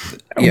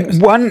 Yes.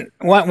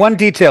 One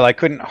detail I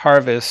couldn't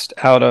harvest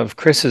out of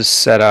Chris's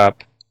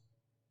setup.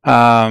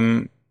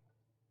 Well,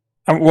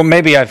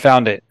 maybe I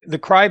found it. The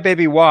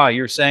Crybaby Wah,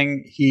 you're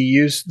saying he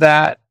used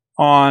that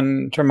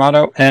on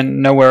Tormato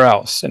and nowhere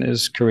else in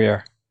his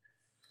career.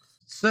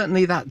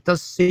 Certainly that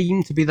does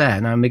seem to be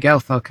there. Now, Miguel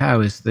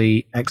Falcao is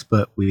the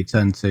expert we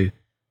turn to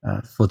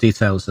for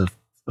details of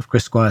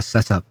Chris Squire's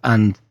setup,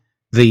 and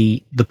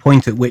the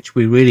point at which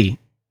we really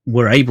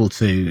were able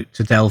to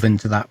delve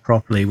into that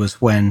properly was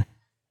when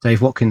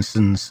Dave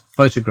Watkinson's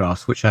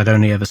photographs, which I'd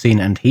only ever seen,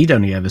 and he'd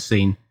only ever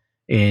seen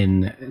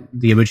in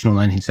the original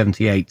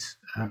 1978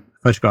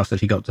 photographs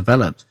that he got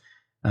developed,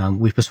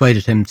 we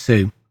persuaded him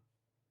to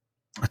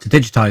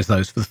digitize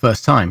those for the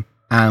first time,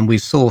 and we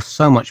saw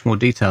so much more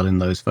detail in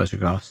those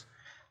photographs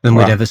than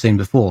we'd ever seen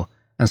before.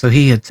 And so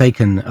he had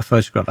taken a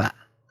photograph, a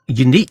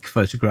unique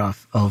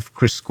photograph of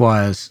Chris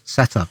Squire's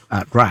setup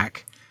at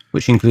Rack,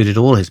 which included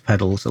all his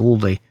pedals, all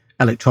the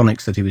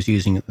electronics that he was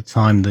using at the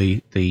time,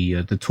 the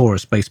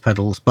Taurus bass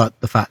pedals, but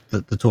the fact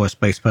that the Taurus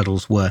bass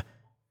pedals were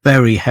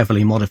very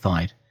heavily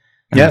modified,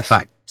 and in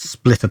fact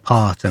split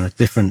apart and a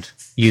different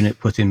unit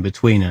put in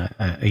between,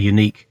 a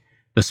unique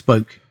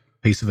bespoke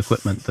piece of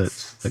equipment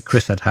that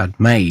Chris had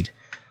made,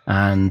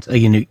 and a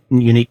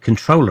unique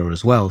controller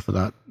as well for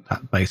that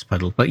bass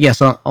pedal. But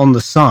yes, on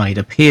the side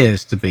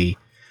appears to be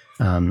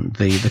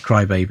the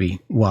Crybaby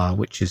Wah,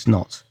 which is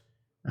not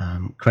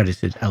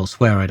credited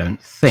elsewhere, I don't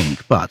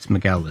think, but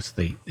Miguel is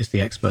the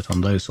expert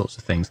on those sorts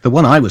of things. The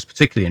one I was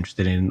particularly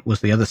interested in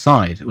was the other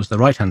side. It was the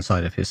right-hand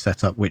side of his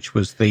setup, which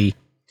was the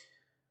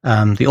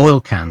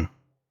oil can.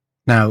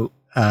 Now,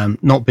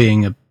 not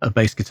being a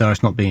bass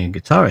guitarist, not being a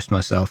guitarist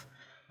myself,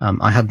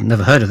 I had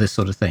never heard of this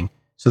sort of thing.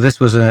 So this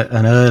was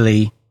an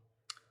early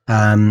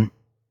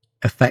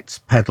effects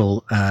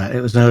pedal.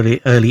 It was an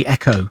early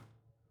echo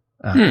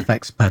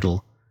effects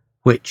pedal,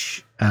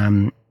 which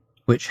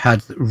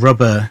had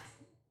rubber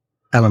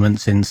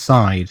elements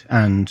inside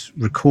and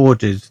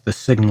recorded the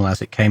signal as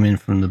it came in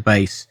from the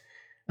bass,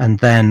 and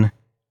then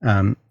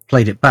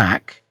played it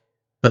back,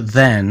 but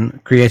then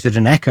created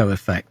an echo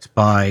effect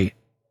by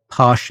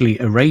partially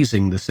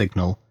erasing the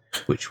signal,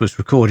 which was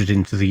recorded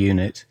into the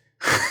unit.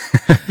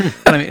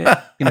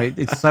 I mean,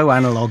 it's so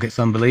analog, it's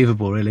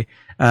unbelievable, really.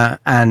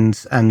 And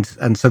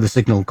so the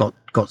signal got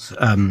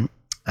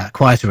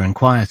quieter and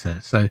quieter.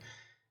 So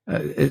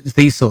it's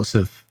these sorts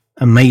of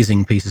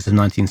amazing pieces of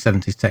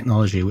 1970s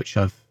technology, which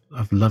I've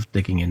loved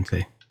digging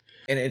into.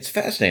 And it's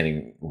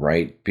fascinating,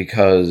 right?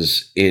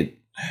 Because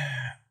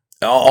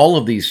all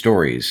of these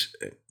stories,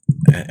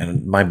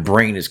 and my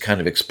brain is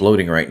kind of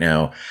exploding right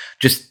now.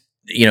 Just,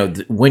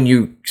 when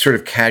you sort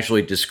of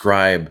casually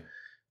describe,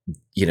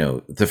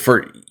 the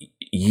first,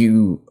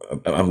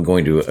 I'm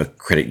going to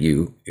credit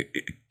you,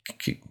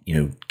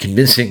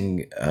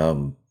 convincing,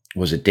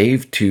 was it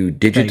Dave, to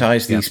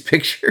digitize these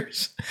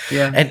pictures?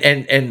 Yeah.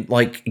 And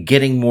like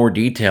getting more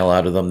detail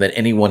out of them than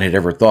anyone had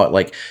ever thought.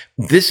 Like,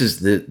 this is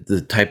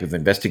the type of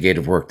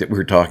investigative work that we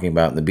were talking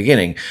about in the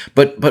beginning.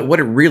 But what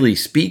it really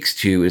speaks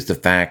to is the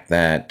fact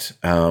that,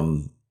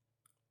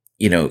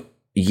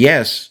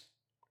 yes,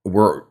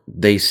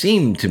 they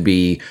seem to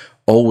be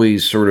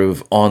always sort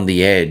of on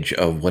the edge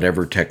of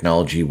whatever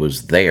technology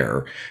was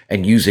there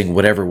and using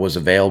whatever was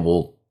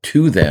available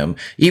to them,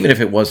 even if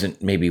it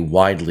wasn't maybe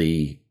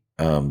widely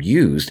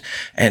used.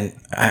 And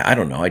I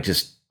don't know.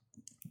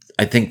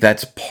 I think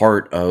that's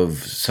part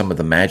of some of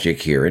the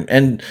magic here.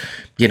 And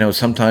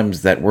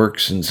sometimes that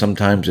works and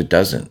sometimes it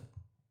doesn't.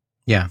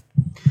 Yeah.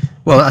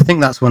 Well, I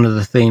think that's one of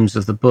the themes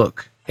of the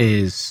book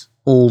is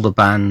all the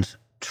band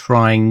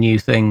trying new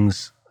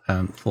things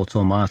for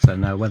Tormato.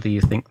 Now, whether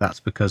you think that's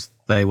because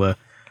they were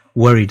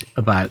worried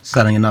about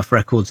selling enough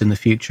records in the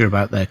future,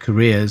 about their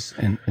careers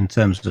in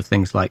terms of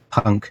things like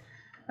punk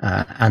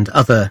and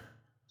other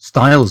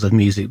styles of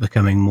music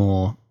becoming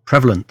more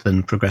prevalent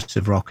than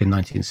progressive rock in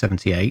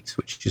 1978,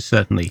 which is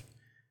certainly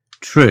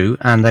true.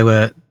 And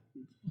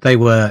they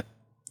were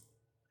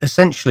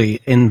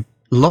essentially, in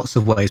lots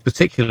of ways,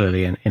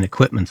 particularly in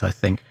equipment, I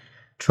think,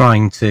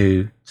 trying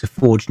to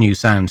forge new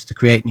sounds, to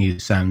create new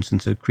sounds, and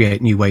to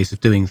create new ways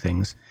of doing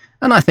things.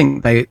 And I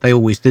think they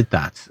always did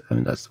that. I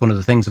mean, that's one of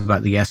the things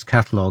about the Yes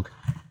catalogue.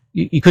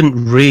 You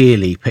couldn't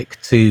really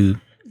pick two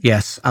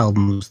Yes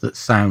albums that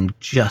sound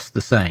just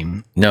the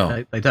same.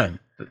 No, they don't.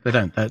 They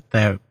don't.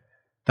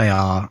 They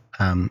are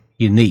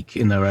unique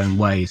in their own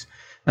ways.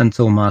 And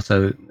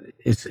Tormato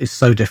is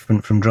so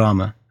different from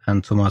Drama,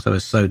 and Tormato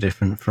is so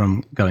different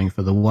from Going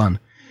for the One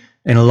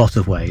in a lot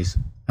of ways.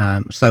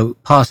 So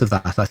part of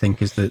that, I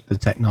think, is the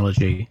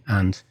technology,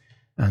 and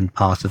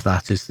part of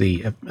that is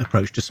the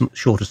approach to some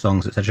shorter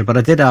songs, etc. But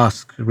I did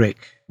ask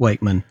Rick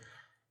Wakeman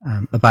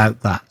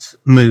about that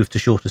move to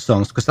shorter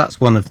songs, because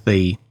that's one of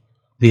the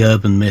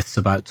urban myths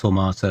about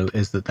Tormato,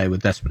 is that they were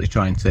desperately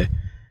trying to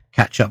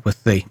catch up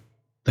with the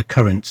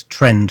current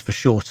trend for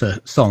shorter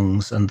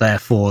songs, and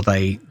therefore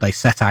they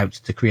set out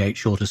to create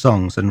shorter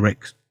songs. And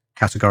Rick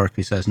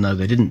categorically says no,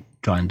 they didn't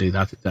try and do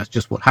that. That's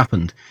just what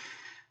happened.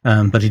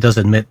 But he does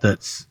admit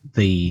that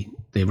the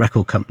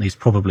record companies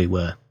probably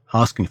were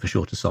asking for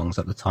shorter songs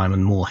at the time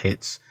and more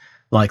hits,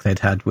 like they'd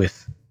had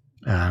with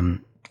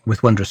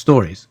Wondrous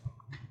Stories.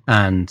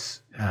 And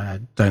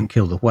Don't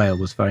Kill the Whale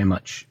was very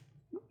much,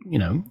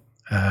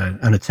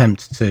 an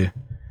attempt to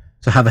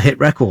have a hit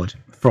record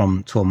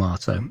from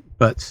Tormato.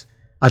 But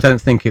I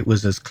don't think it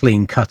was as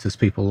clean cut as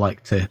people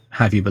like to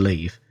have you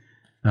believe.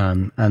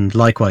 And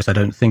likewise, I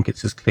don't think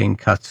it's as clean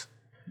cut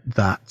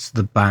that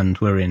the band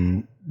were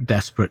in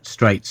desperate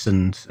straits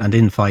and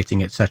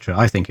infighting, etc.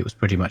 I think it was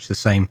pretty much the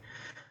same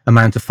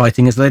amount of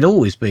fighting as they'd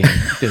always been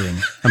doing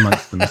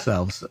amongst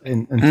themselves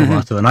in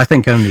Tormato. And I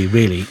think only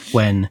really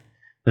when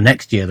the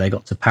next year they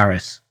got to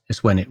Paris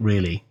is when it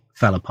really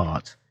fell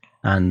apart,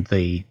 and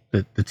the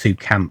two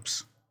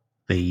camps,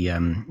 the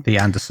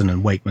Anderson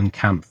and Wakeman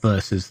camp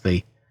versus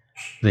the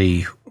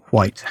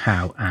White,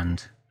 Howe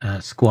and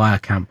Squire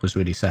camp was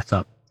really set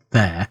up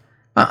there.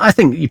 I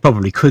think you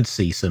probably could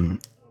see some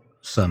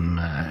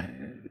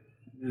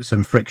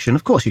friction.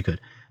 Of course you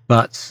could,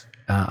 but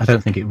I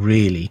don't think it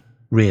really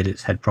reared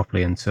its head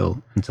properly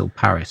until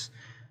Paris.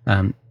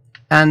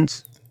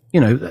 And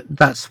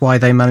that's why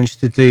they managed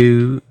to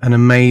do an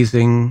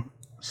amazing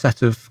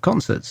set of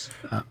concerts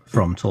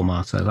from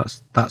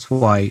Tormato. That's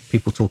why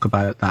people talk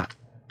about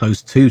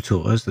those two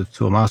tours, the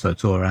Tormato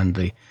tour and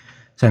the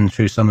 10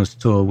 True Summers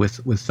tour,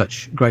 with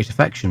such great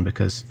affection,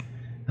 because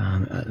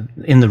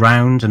in the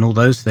round and all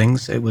those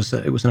things, it was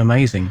an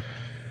amazing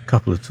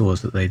couple of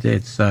tours that they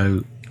did.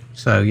 So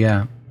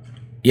yeah.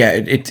 Yeah,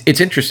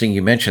 it's interesting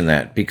you mentioned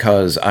that,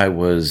 because I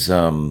was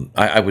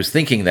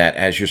thinking that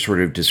as you're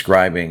sort of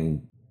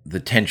describing the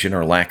tension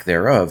or lack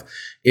thereof,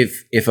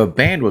 if a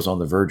band was on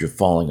the verge of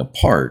falling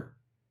apart,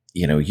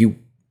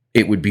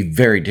 it would be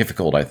very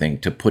difficult, I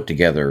think, to put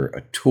together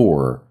a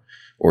tour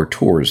or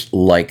tours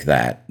like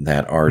that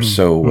are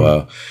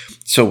so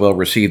well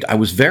received. I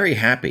was very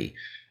happy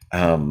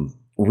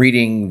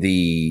reading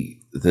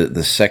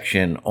the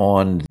section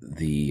on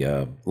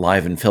the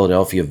Live in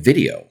Philadelphia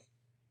video.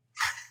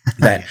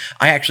 That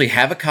I actually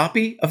have a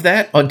copy of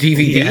that on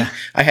DVD. Yeah.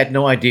 I had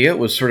no idea. It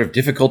was sort of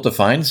difficult to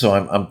find, so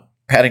I'm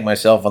patting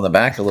myself on the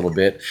back a little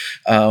bit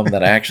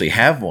that I actually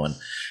have one.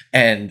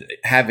 And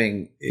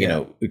having,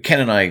 Ken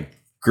and I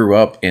grew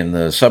up in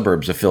the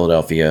suburbs of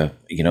Philadelphia.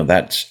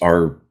 That's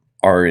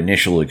our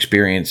initial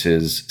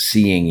experiences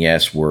seeing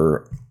Yes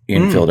were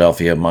in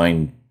Philadelphia.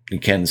 Mine,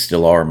 Ken,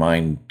 still are.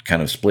 Mine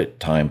kind of split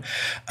time.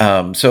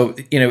 So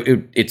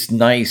it's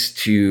nice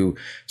to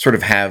sort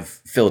of have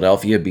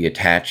Philadelphia be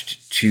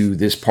attached to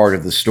this part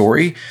of the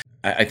story.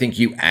 I think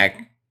you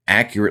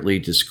accurately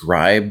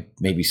describe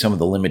maybe some of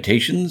the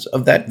limitations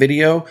of that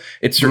video.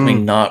 It's certainly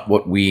not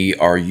what we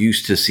are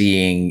used to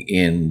seeing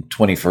in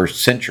 21st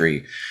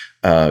century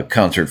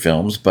concert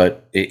films,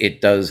 but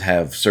it does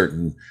have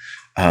certain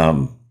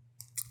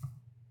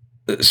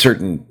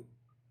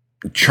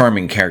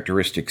charming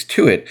characteristics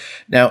to it.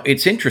 Now,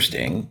 it's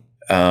interesting.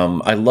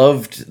 I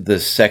loved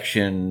the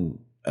section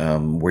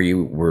where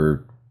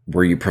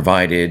you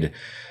provided,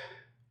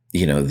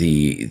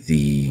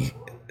 the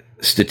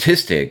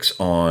statistics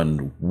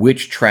on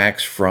which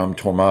tracks from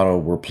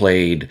Tormato were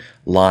played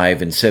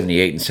live in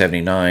 78 and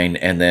 79,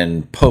 and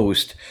then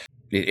post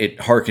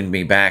it harkened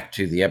me back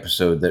to the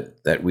episode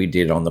that we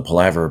did on the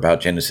Palaver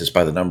about Genesis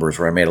by the Numbers,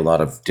 where I made a lot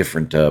of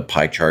different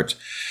pie charts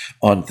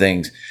on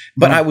things.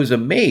 But I was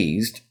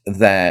amazed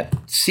that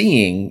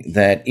seeing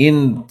that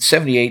in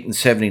 78 and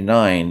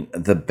 79,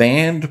 the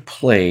band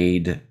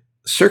played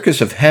Circus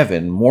of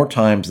Heaven more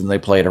times than they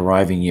played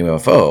Arriving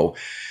UFO.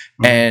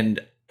 And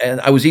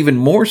I was even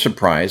more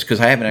surprised, because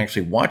I haven't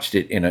actually watched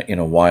it in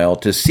a while,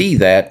 to see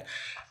that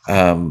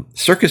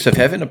Circus of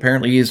Heaven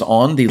apparently is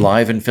on the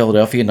Live in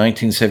Philadelphia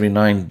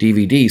 1979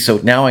 DVD. So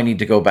now I need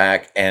to go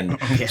back and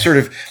sort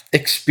of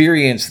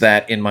experience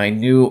that in my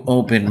new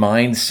open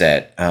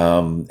mindset.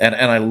 And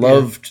I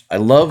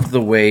loved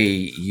the way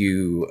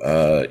you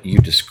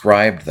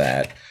described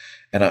that.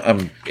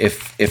 And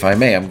if I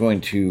may, I'm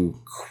going to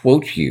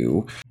quote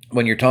you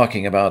when you're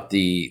talking about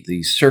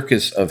the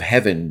Circus of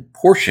Heaven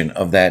portion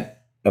of that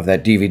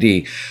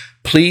DVD.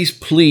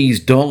 Please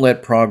don't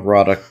let prog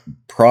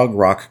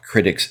rock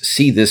critics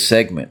see this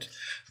segment.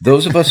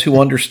 Those of us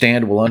who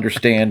understand will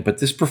understand, but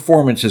this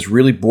performance is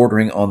really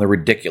bordering on the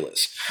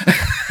ridiculous.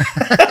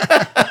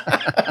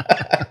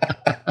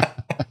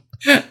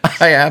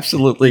 I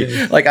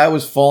absolutely, like, I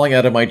was falling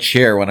out of my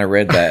chair when I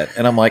read that,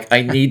 and I'm like,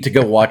 I need to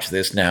go watch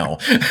this now.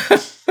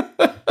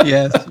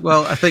 Yes,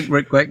 well, I think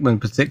Rick Wakeman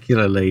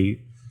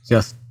particularly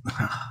just,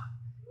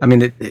 I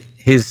mean,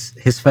 his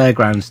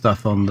fairground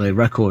stuff on the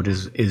record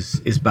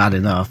is bad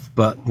enough,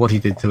 but what he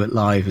did to it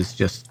live is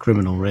just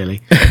criminal,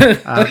 really.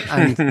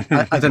 And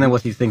I don't know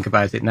what he'd think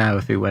about it now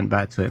if he went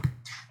back to it.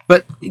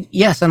 But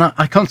yes, and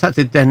I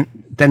contacted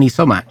Denny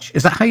Somach.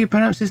 Is that how you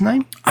pronounce his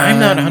name?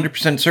 I'm not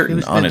 100%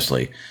 certain,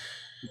 honestly.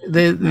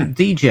 The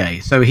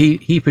DJ. So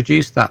he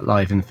produced that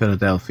Live in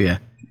Philadelphia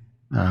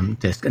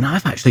disc, and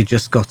I've actually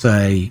just got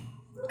a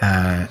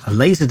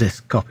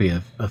Laserdisc copy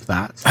of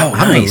that. Oh,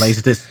 I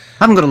nice.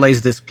 haven't got a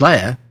Laserdisc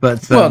player,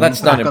 but well,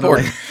 that's not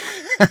important.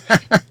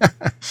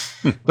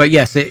 But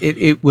yes,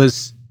 it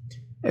was.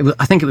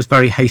 I think it was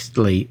very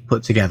hastily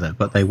put together,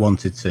 but they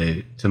wanted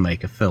to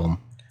make a film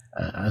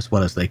as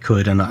well as they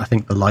could, and I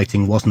think the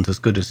lighting wasn't as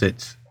good as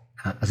it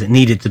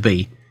needed to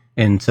be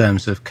in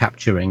terms of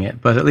capturing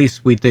it. But at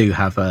least we do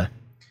have a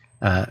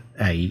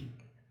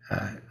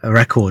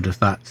record of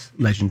that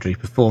legendary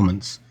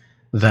performance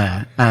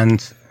there.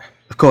 And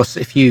of course,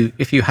 if you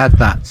had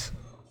that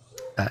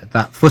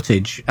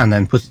footage and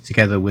then put it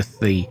together with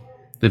the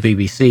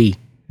BBC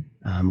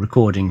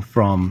recording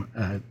from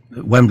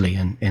Wembley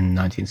in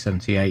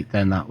 1978,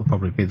 then that would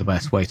probably be the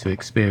best way to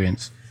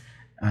experience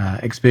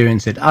it.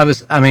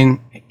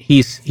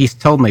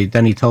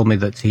 Denny told me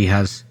that he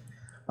has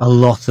a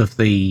lot of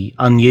the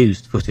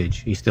unused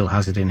footage. He still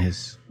has it in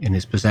his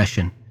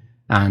possession,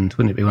 and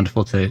wouldn't it be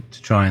wonderful to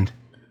try and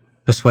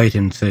persuade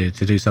him to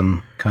do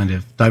some kind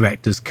of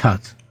director's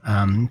cut?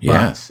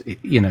 But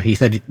he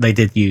said they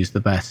did use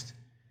the best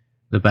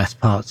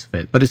parts of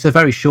it, but it's a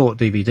very short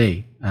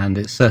DVD, and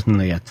it's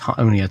certainly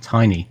only a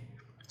tiny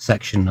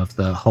section of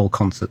the whole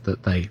concert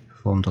that they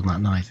performed on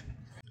that night.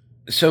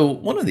 So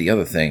one of the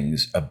other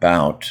things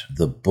about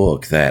the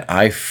book that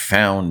I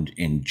found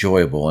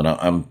enjoyable, and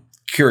I'm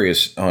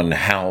curious on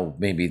how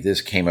maybe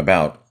this came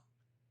about,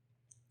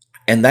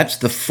 and that's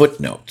the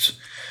footnotes,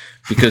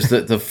 because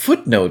the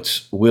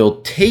footnotes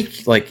will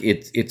take, like,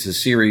 it's a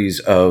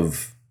series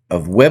of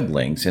web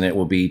links, and it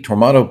will be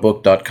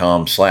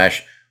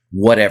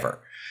tormadobook.com/whatever.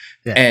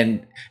 Yeah.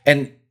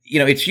 And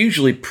it's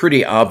usually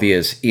pretty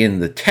obvious in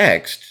the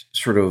text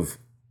sort of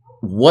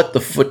what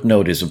the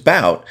footnote is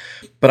about,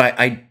 but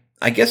I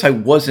guess I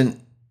wasn't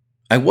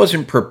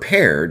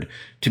prepared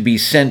to be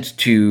sent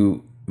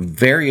to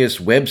various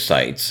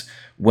websites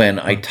when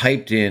I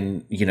typed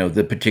in,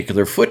 the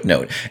particular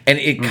footnote. And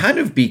it kind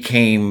of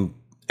became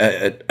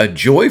a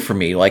joy for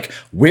me. Like,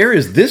 where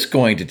is this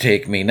going to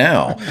take me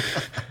now?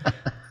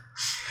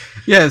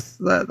 Yes,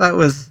 that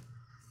was...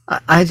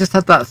 I just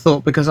had that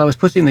thought because I was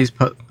putting these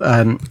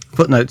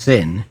footnotes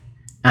in,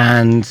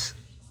 and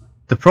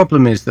the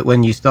problem is that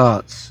when you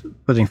start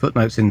putting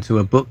footnotes into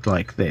a book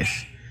like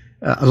this,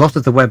 a lot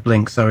of the web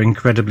links are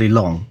incredibly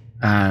long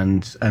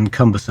and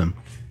cumbersome.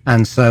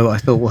 And so I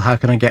thought, well, how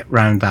can I get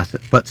around that,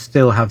 but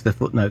still have the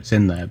footnotes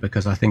in there?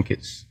 Because I think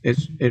it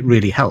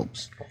really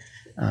helps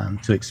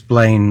to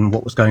explain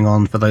what was going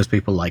on for those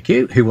people like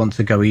you who want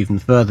to go even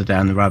further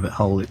down the rabbit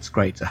hole. It's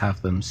great to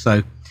have them.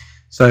 So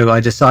I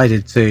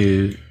decided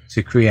to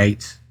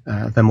create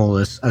them all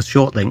as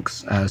short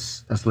links,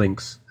 as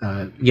links.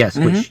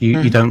 Which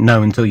you don't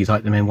know until you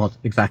type them in what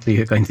exactly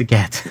you're going to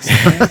get. So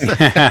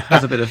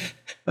that's a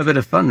bit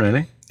of fun,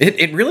 really.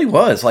 It really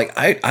was. Like,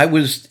 I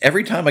was,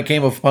 every time I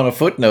came upon a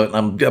footnote and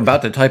I'm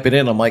about to type it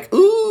in, I'm like,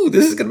 ooh,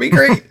 this is going to be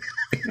great.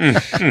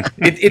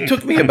 It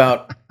took me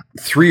about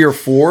 3 or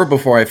 4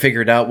 before I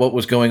figured out what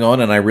was going on,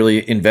 and I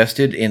really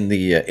invested in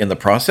the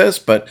process.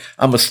 But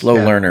I'm a slow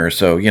learner,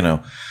 so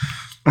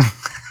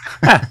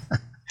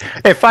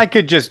If I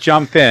could just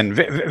jump in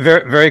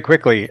very, very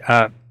quickly.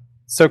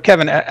 So,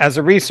 Kevin, as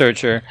a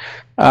researcher,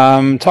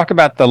 talk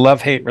about the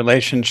love-hate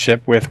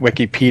relationship with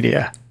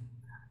Wikipedia.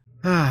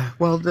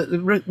 Well,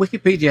 the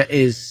Wikipedia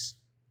is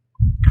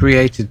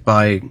created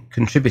by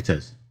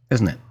contributors,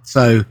 isn't it?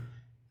 So,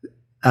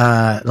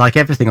 like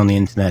everything on the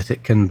internet,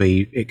 it can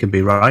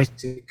be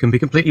right, it can be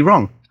completely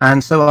wrong.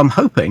 And so I'm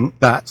hoping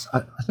that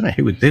I don't know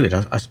who would do it.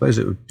 I suppose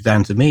it would be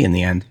down to me in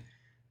the end.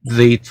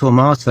 The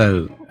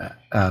Tormato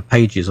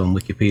pages on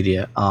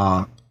Wikipedia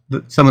are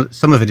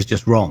some of it is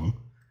just wrong,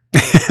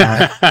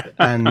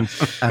 and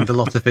a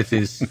lot of it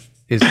is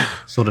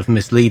sort of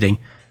misleading.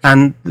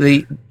 And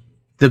the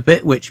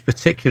bit which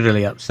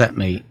particularly upset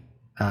me,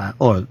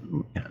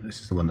 this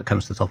is the one that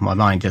comes to the top of my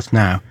mind just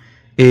now,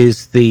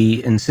 is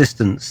the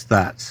insistence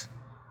that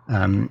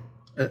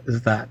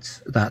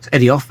that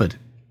Eddie Offord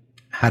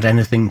had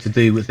anything to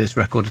do with this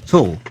record at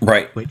all,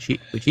 right? Which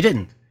he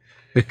didn't,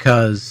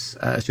 because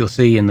as you'll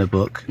see in the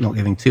book, not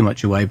giving too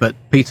much away, but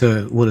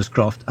Peter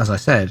Woollerscroft, as I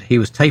said, he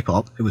was tape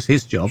op. It was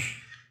his job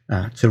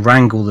to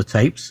wrangle the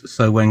tapes.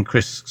 So when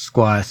Chris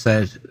Squire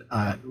said,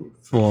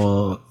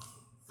 for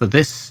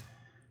this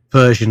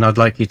version, I'd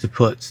like you to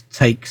put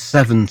take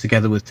 7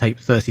 together with tape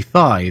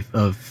 35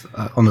 of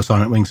On the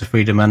Silent Wings of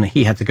Freedom, and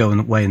he had to go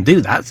away and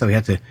do that. So he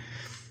had to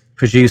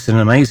produce an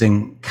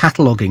amazing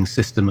cataloguing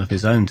system of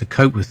his own to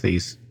cope with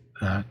these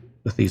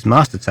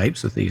master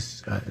tapes, with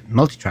these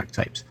multi-track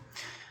tapes.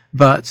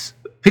 But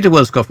Peter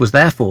Woollerscroft was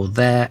therefore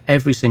there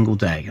every single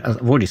day, as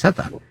I've already said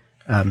that,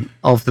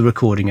 of the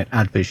recording at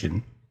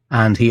Advision,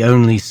 and he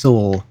only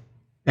saw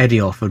Eddie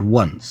Offord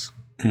once.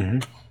 Mm-hmm.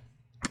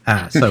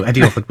 So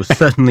Eddie Offord was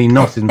certainly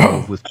not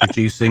involved with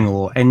producing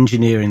or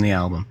engineering the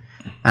album.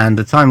 And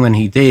the time when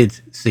he did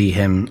see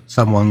him,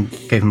 someone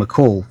gave him a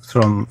call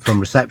from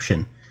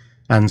reception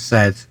and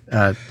said,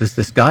 there's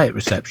this guy at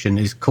reception,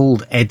 he's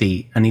called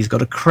Eddie, and he's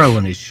got a crow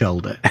on his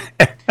shoulder.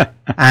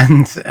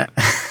 And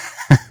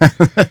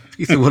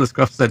Peter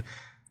Woollerscroft said,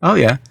 oh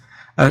yeah,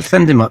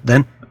 send him up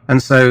then.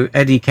 And so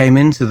Eddie came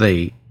into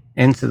the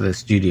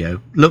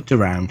studio, looked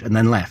around, and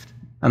then left.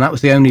 And that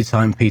was the only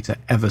time Peter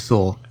ever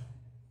saw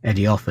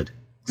Eddie Offord.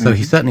 So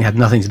he certainly had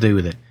nothing to do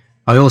with it.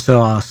 I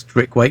also asked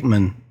Rick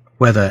Wakeman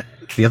whether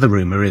the other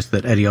rumor is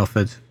that Eddie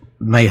Offord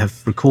may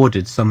have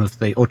recorded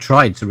or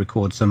tried to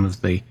record some of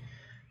the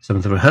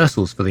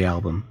rehearsals for the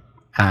album.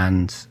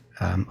 And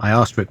I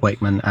asked Rick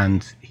Wakeman,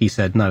 and he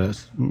said, no,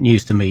 it's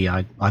news to me.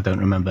 I don't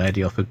remember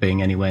Eddie Offord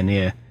being anywhere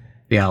near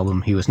the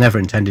album. He was never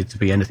intended to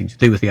be anything to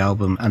do with the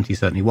album, and he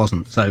certainly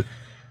wasn't. So,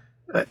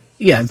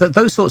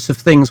 those sorts of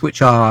things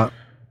which are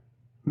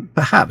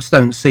perhaps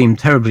don't seem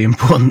terribly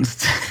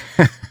important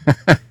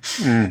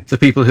to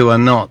people who are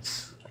not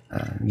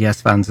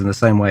Yes fans in the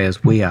same way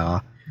as we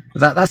are.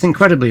 That's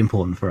incredibly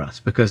important for us,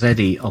 because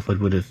Eddie Offord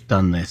would have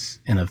done this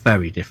in a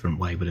very different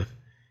way, would have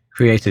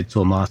created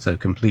Tormato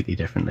completely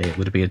differently. It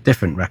would be a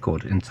different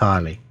record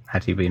entirely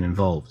had he been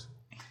involved.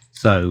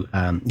 So,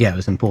 it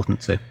was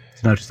important to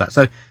notice that.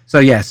 So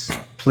yes,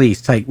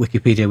 please take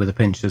Wikipedia with a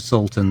pinch of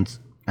salt and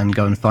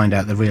go and find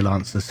out the real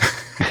answers.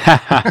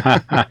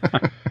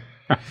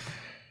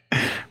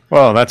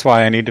 Well, that's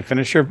why I need to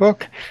finish your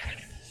book.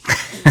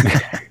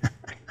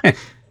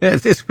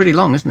 It's pretty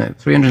long, isn't it?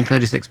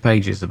 336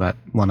 pages about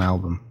one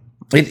album.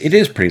 It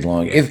is pretty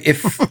long.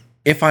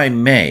 If I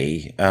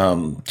may,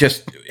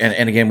 just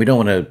and again, we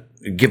don't want to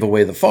give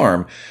away the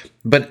farm,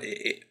 but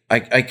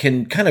I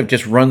can kind of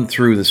just run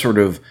through the sort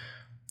of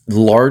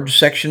large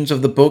sections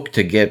of the book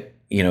to get,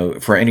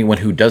 for anyone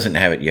who doesn't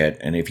have it yet,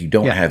 and if you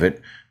don't have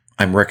it,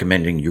 I'm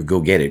recommending you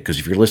go get it, because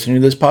if you're listening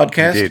to this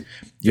podcast,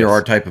 you're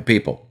our type of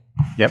people.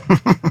 Yep.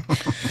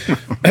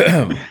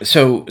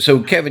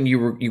 So Kevin,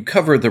 you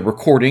cover the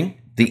recording,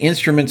 the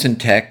instruments and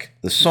tech,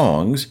 the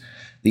songs,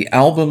 the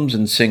albums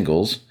and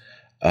singles,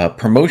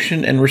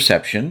 promotion and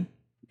reception,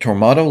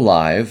 Tormato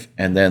Live,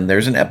 and then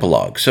there's an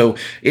epilogue. So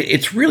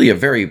it's really a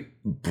very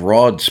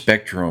broad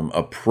spectrum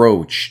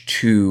approach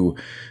to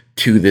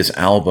this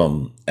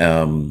album,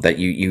 that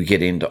you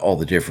get into all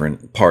the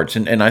different parts.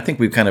 And I think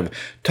we've kind of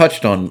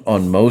touched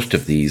on most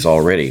of these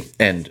already.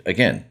 And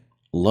again,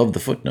 love the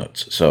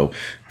footnotes. So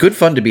good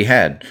fun to be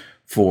had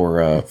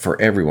for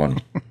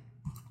everyone.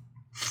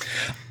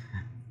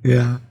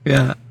 Yeah.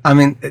 I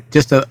mean,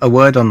 just a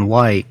word on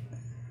why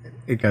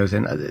it goes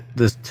in.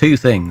 There's two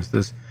things.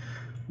 There's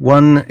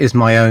one is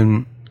my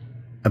own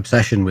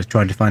obsession with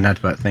trying to find out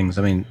about things.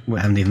 I mean, we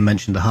haven't even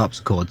mentioned the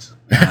harpsichords.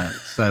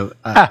 So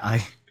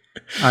I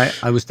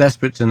was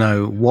desperate to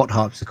know what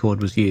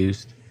harpsichord was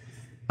used.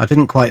 I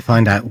didn't quite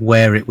find out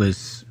where it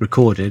was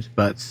recorded,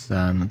 but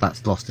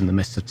that's lost in the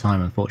mists of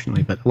time,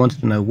 unfortunately. But I wanted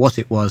to know what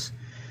it was,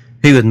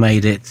 who had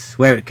made it,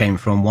 where it came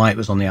from, why it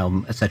was on the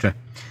album, etc.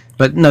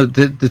 But no,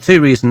 the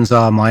two reasons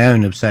are my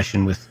own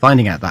obsession with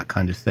finding out that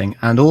kind of thing,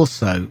 and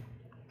also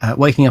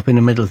waking up in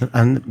the middle of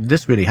and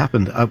this really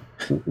happened,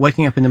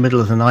 waking up in the middle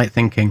of the night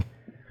thinking,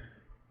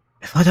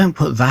 if I don't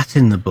put that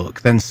in the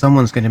book, then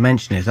someone's going to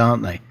mention it,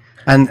 aren't they?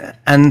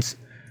 And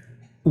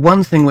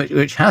one thing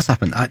which has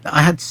happened,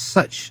 I had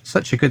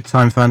such a good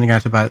time finding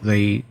out about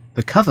the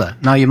cover.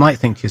 Now you might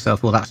think to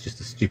yourself, well, that's just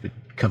a stupid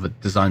cover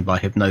designed by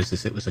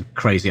Hypnosis. It was a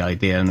crazy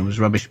idea and it was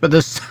rubbish. But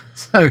there's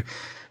so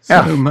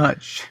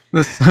much.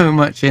 There's so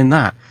much in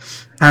that.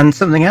 And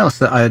something else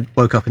that I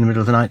woke up in the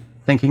middle of the night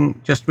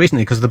thinking just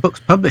recently, because the book's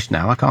published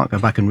now, I can't go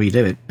back and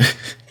redo it.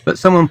 But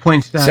someone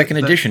pointed out second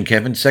edition,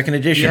 Kevin, second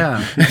edition.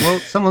 Yeah, well,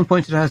 someone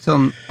pointed out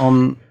on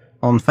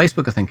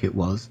Facebook, I think it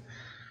was,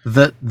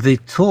 that the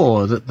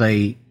tour that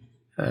they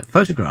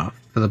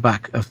photographed for the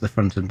back of the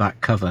front and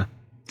back cover,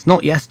 it's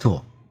not Yes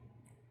Tour.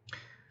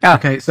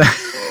 Okay, so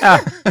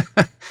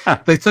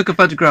they took a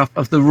photograph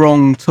of the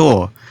wrong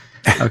tour.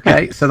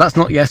 Okay, so that's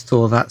not Yes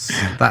Tour. That's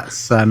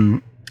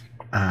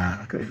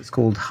it's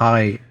called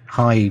High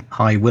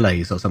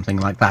Willays or something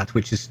like that,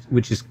 which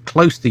is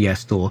close to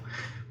Yes Tour,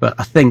 but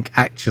I think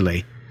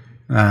actually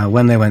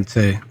when they went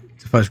to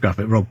photograph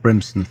it, Rob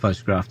Brimson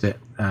photographed it.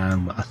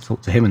 I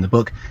talked to him in the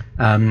book.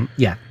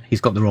 Yeah,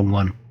 he's got the wrong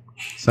one.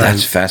 So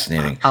that's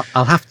fascinating.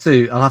 I'll have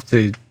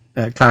to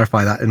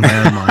clarify that in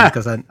my own mind,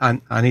 because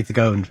I need to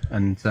go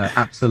and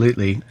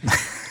absolutely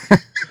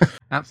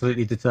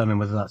absolutely determine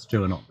whether that's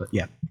true or not. But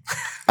yeah,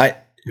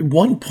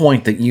 one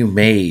point that you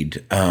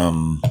made,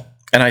 and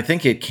I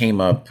think it came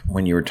up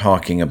when you were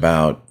talking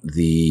about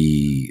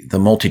the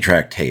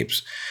multi-track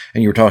tapes,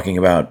 and you were talking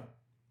about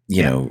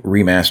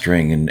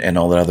remastering and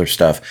all that other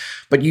stuff.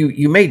 But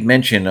you made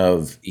mention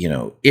of,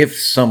 if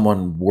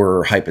someone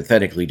were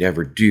hypothetically to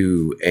ever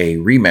do a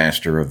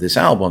remaster of this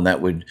album,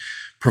 that would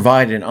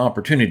provide an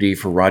opportunity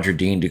for Roger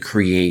Dean to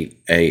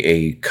create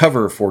a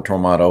cover for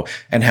Tormato,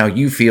 and how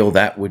you feel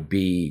that would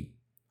be,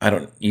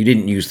 you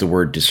didn't use the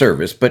word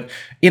disservice, but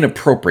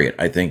inappropriate,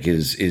 I think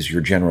is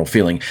your general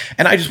feeling.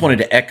 And I just wanted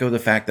to echo the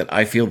fact that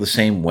I feel the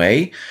same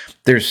way.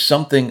 There's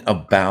something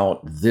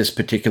about this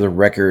particular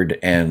record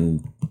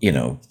and,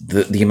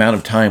 the amount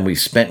of time we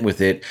spent with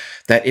it,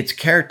 that it's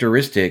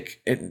characteristic.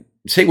 And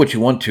say what you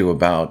want to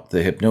about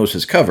the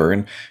Hypnosis cover,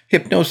 and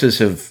Hypnosis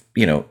have,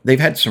 they've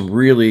had some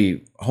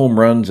really home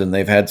runs and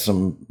they've had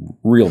some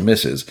real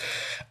misses.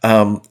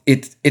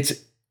 It's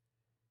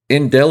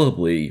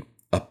indelibly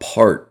a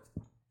part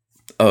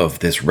of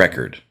this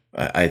record,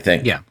 I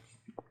think. Yeah.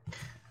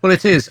 Well,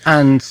 it is.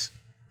 And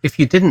if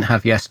you didn't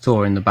have Yes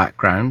Tour in the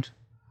background,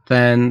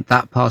 then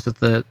that part of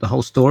the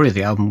whole story of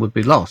the album would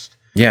be lost.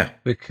 Yeah.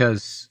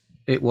 Because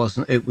it was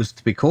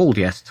to be called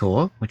Yes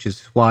Tour, which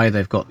is why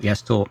they've got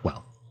Yes Tour.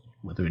 Well,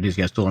 whether it is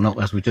Yes Tour or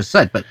not, as we just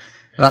said, but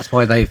that's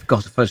why they've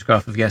got a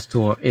photograph of Yes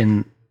Tour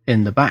in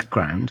the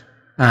background.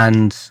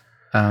 And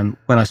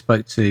when I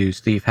spoke to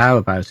Steve Howe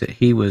about it,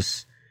 he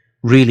was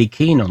really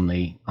keen on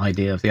the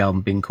idea of the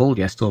album being called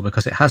Yes Tour,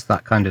 because it has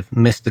that kind of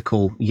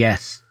mystical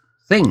yes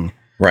thing,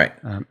 right,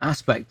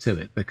 aspect to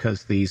it,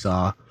 because these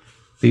are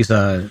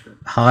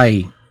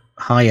high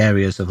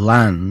areas of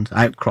land,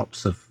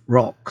 outcrops of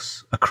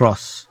rocks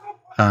across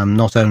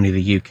not only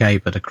the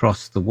UK but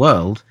across the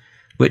world,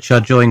 which are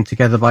joined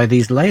together by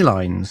these ley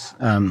lines,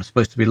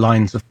 supposed to be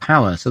lines of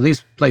power. So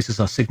these places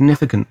are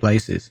significant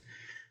places,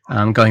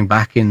 going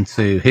back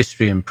into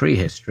history and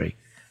prehistory.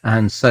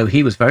 And so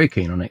he was very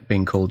keen on it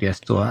being called Yes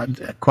Tour,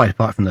 quite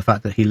apart from the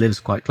fact that he lives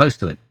quite close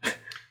to it.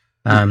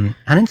 And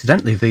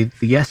incidentally, the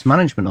Yes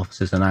management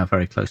offices are now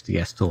very close to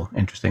Yes Tour,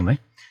 interestingly.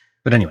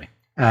 But anyway,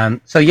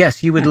 so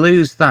yes, you would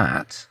lose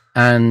that,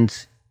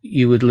 and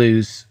you would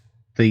lose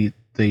the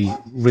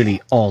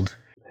really odd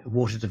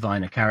Water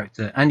Diviner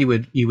character, and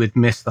you would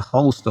miss the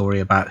whole story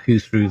about who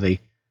threw the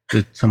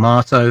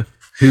tomato,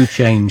 who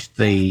changed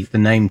the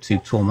name to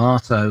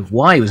Tormato,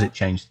 why was it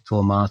changed to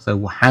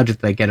Tormato, how did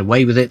they get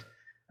away with it,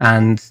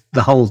 and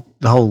the whole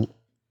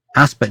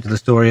aspect of the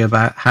story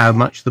about how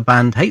much the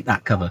band hate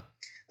that cover.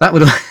 That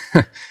would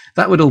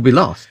that would all be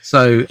lost.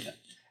 So,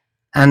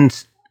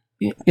 and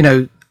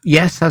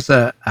Yes has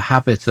a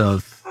habit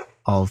of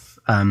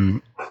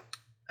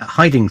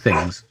hiding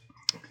things.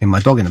 In my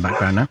dog in the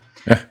background now.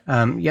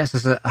 Yeah. Yes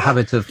has a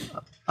habit of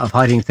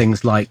hiding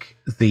things like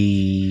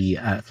the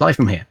Fly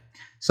From Here.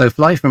 So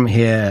Fly From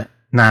Here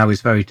now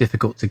is very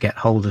difficult to get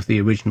hold of the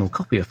original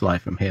copy of Fly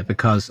From Here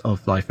because of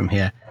Fly From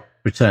Here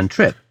Return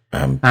Trip.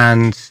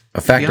 And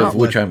a fact of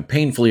which I'm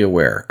painfully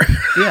aware.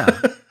 Yeah,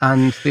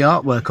 and the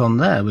artwork on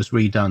there was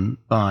redone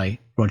by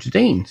Roger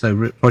Dean.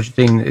 So Roger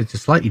Dean, it's a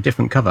slightly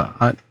different cover.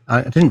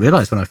 I didn't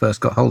realise when I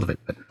first got hold of it,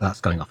 but that's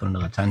going off on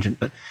another tangent.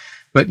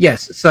 But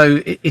yes,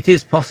 so it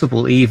is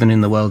possible, even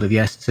in the world of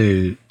Yes,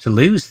 to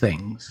lose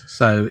things.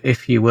 So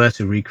if you were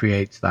to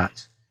recreate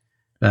that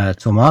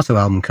Tormato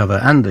album cover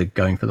and the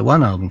Going for the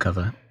One album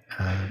cover,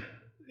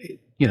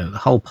 the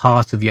whole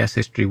part of Yes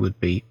history would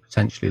be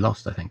potentially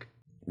lost, I think.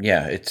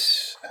 Yeah,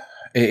 it's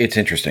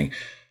interesting,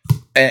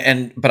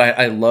 but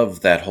I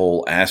love that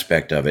whole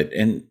aspect of it.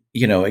 And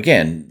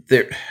again,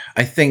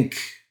 I think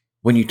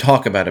when you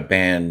talk about a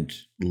band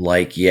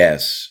like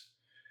Yes,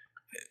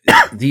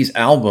 these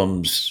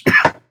albums,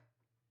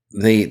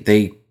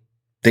 they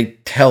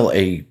tell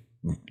a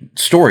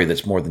story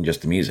that's more than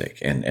just the music,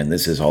 and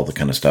this is all the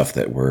kind of stuff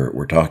that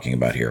we're talking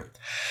about here.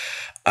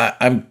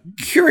 I'm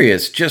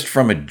curious, just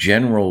from a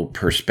general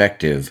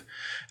perspective,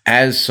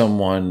 as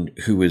someone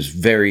who is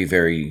very,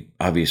 very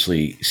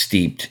obviously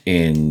steeped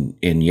in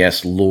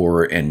Yes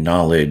lore and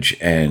knowledge,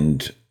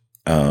 and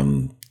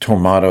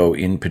Tormato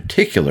in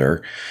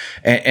particular,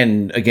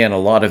 and again, a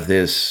lot of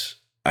this,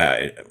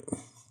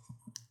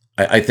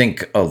 I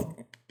think a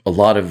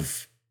lot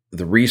of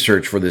the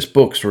research for this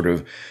book sort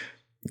of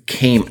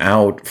came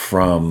out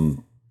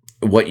from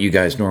what you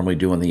guys normally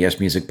do on the Yes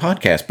Music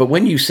podcast. But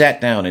when you sat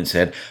down and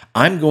said,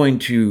 I'm going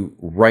to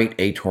write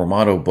a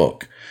Tormato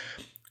book,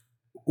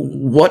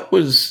 what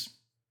was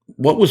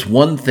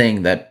one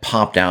thing that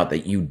popped out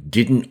that you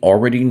didn't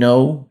already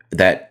know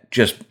that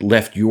just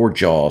left your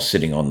jaw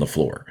sitting on the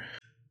floor?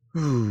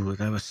 Ooh,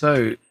 there were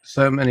so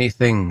many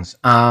things.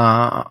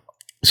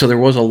 So there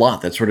was a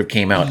lot that sort of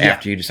came out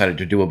after you decided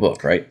to do a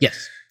book, right?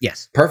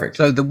 Yes. Perfect.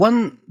 So the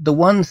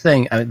one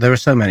thing, there are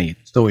so many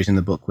stories in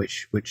the book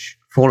which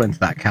fall into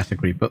that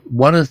category, but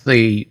one of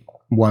the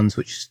ones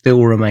which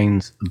still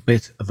remains a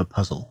bit of a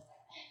puzzle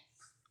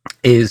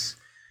is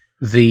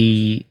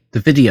the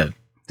videos.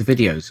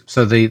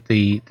 So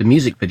the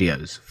music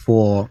videos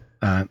for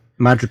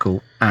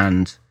Madrigal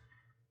and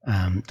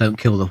Don't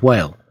Kill the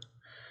Whale,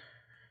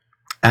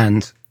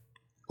 and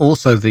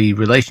also the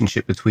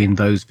relationship between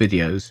those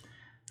videos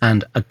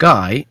and a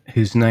guy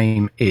whose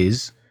name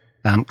is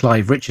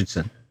Clive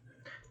Richardson.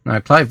 Now,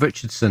 Clive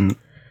Richardson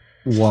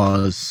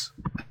was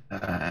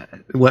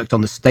worked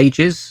on the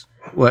stages,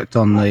 worked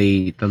on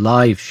the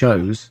live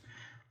shows,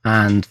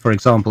 and, for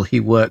example, he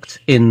worked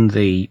in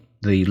the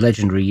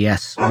legendary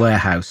Yes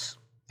warehouse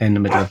in the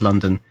middle of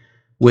London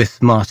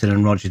with Martin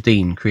and Roger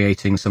Dean,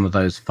 creating some of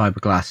those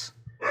fiberglass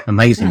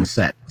amazing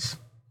sets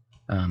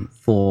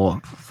for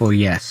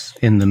Yes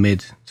in the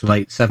mid to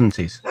late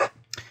 70s.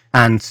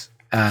 And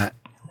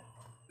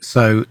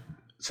so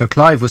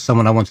Clive was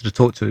someone I wanted to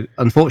talk to.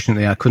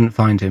 Unfortunately, I couldn't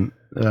find him.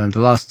 The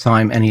last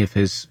time any of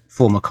his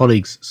former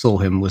colleagues saw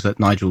him was at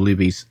Nigel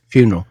Luby's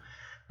funeral,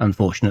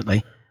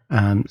 unfortunately.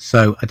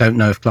 So I don't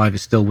know if Clive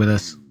is still with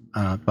us.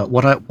 But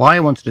why I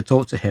wanted to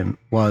talk to him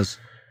was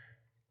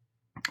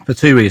for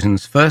two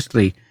reasons.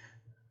 Firstly,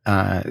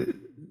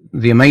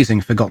 the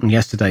amazing Forgotten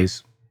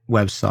Yesterdays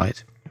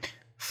website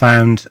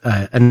found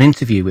an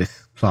interview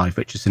with Clive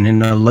Richardson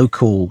in a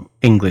local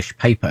English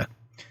paper,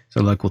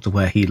 so local to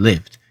where he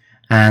lived.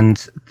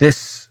 And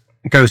this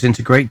goes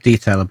into great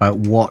detail about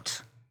what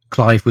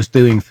Clive was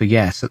doing for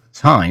Yes at the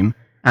time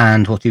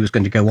and what he was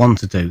going to go on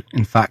to do.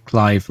 In fact,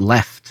 Clive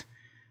left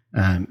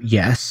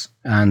Yes,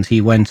 and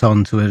he went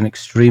on to an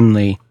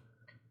extremely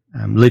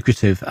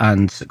lucrative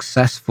and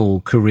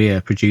successful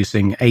career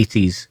producing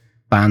 80s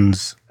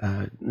bands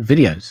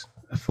videos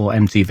for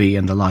MTV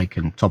and the like,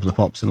 and Top of the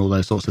Pops and all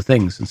those sorts of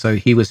things. And so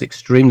he was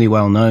extremely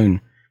well known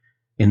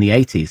in the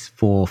 80s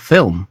for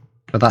film,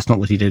 but that's not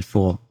what he did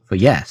for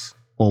Yes.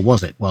 Or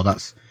was it? Well,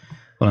 that's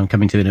what I'm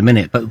coming to in a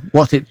minute. But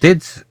what he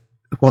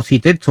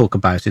did talk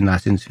about in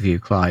that interview,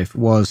 Clive,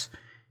 was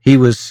he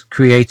was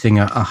creating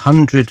a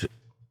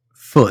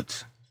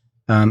 100-foot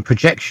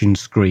projection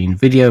screen,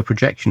 video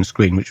projection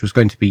screen, which was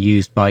going to be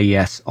used by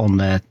Yes on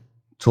their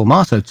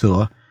Tormato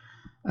tour,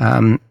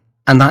 and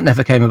that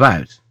never came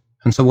about.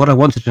 And so what I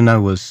wanted to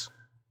know was,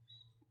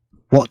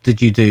 what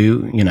did you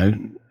do,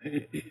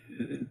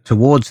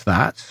 towards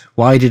that?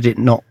 Why did it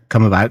not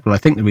come about? Well, I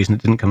think the reason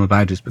it didn't come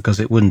about is because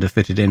it wouldn't have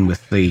fitted in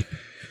with the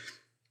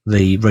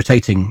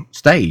rotating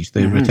stage,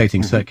 the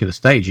rotating circular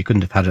stage. You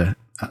couldn't have had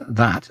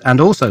that.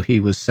 And also he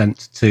was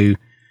sent to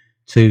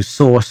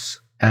source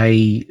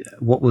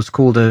what was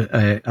called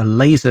a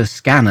laser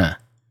scanner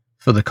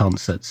for the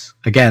concerts.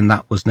 Again,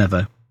 that was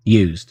never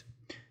used.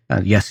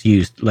 Yes,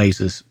 used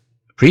lasers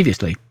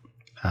previously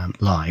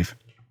live,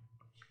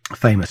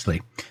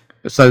 famously.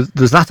 So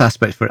there's that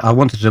aspect for it. I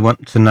wanted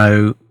to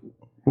know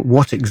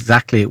what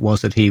exactly it was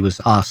that he was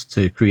asked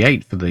to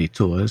create for the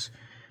tours,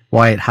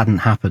 why it hadn't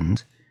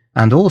happened,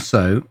 and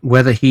also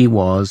whether he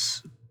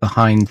was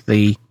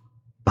literally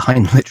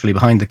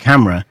behind the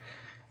camera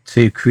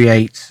to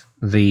create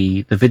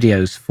the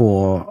videos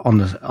for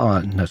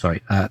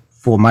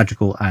for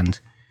Madrigal and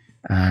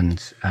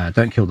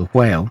Don't Kill the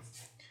Whale,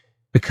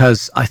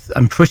 because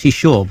I'm pretty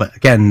sure, but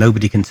again,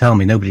 nobody can tell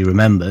me, nobody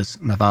remembers,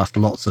 and I've asked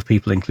lots of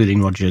people,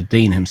 including Roger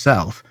Dean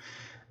himself,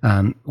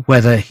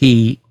 whether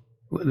he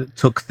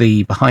took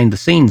the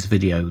behind-the-scenes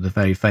video, the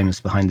very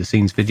famous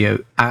behind-the-scenes video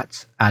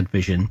at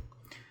Advision,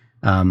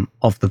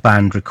 of the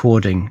band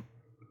recording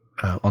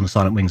on the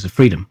Silent Wings of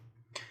Freedom.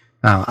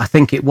 Now, I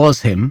think it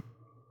was him,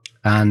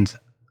 and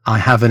I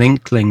have an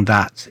inkling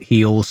that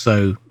he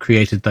also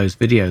created those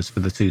videos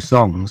for the two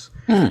songs,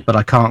 but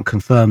I can't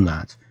confirm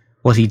that.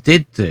 What he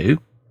did do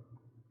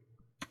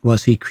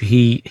was he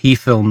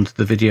filmed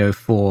the video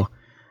for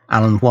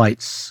Alan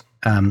White's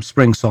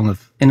Spring Song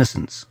of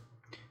Innocence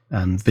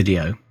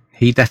video.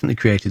 He definitely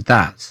created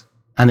that,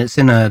 and it's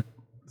in a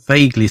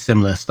vaguely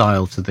similar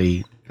style to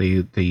the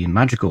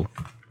Madrigal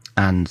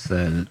and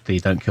the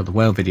Don't Kill the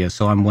Whale video.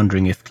 So I'm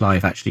wondering if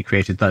Clive actually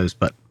created those.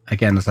 But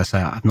again, as I say,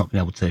 I've not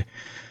been able to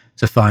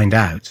find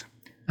out.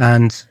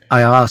 And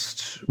I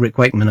asked Rick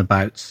Wakeman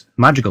about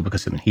Madrigal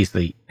because he's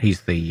the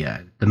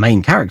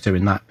main character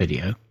in that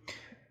video,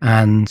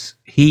 and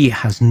he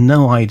has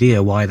no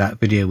idea why that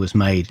video was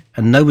made,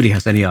 and nobody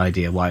has any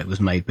idea why it was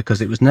made,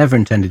 because it was never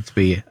intended to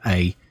be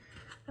a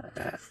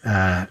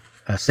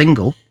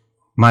single.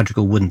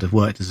 Madrigal wouldn't have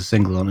worked as a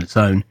single on its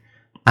own,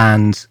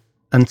 and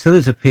until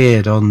it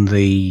appeared on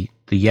the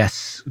the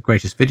Yes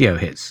Greatest Video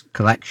Hits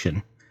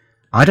collection,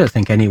 I don't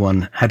think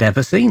anyone had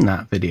ever seen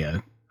that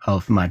video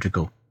of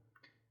Madrigal.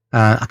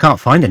 I can't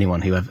find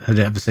anyone who had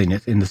ever seen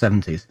it in the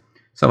 70s.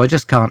 So I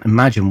just can't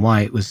imagine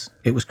why it was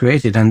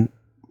created. And,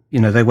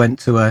 they went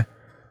to a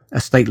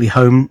stately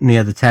home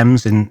near the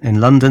Thames in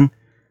London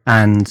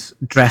and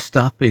dressed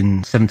up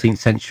in 17th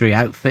century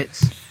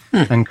outfits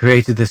and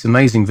created this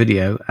amazing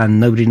video, and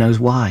nobody knows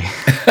why.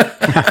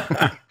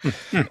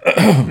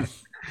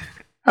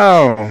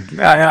 Oh,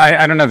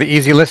 I don't know, the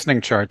easy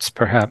listening charts,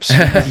 perhaps.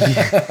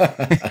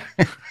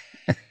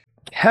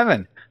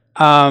 Kevin,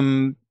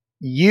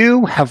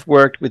 you have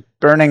worked with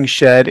Burning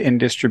Shed in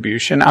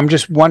distribution. I'm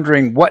just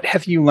wondering, what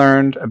have you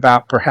learned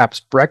about perhaps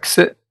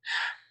Brexit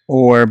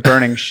or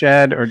Burning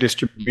Shed or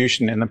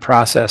distribution in the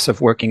process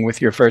of working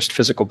with your first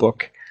physical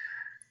book?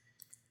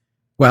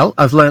 Well,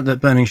 I've learned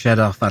that Burning Shed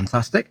are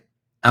fantastic.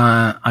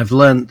 I've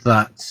learned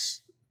that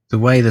the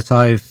way that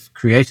I've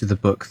created the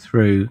book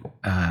through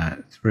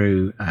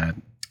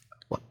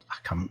what I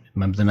can't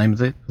remember the name of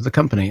the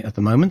company at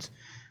the moment.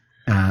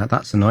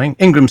 That's annoying.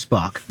 Ingram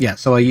Spark. Yeah,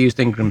 so I used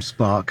Ingram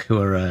Spark,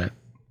 who are a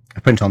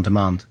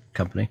print-on-demand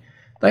company.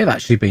 They've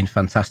actually been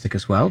fantastic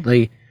as well.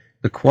 The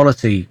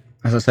quality,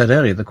 as I said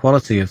earlier, the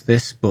quality of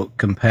this book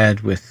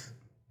compared with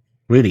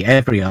really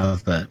every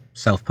other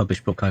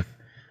self-published book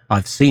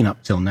I've seen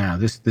up till now,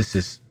 this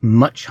is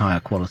much higher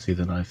quality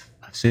than I've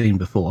seen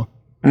before.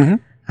 Mm-hmm.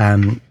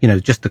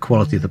 Just the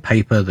quality of the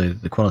paper,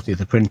 the quality of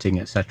the printing,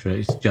 etc.,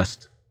 is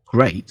just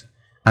great.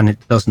 And it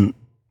doesn't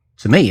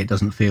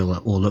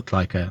feel or look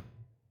like an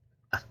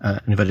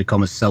inverted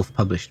commas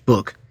self-published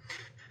book.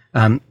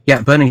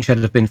 Burning Shed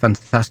have been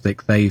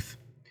fantastic. They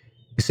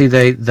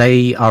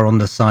are on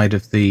the side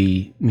of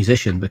the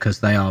musician because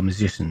they are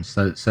musicians.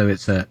 So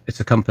it's a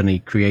company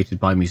created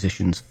by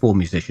musicians for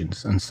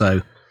musicians. And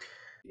so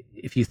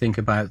if you think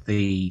about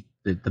the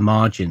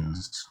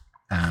margins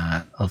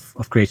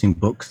of creating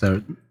books,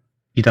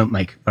 you don't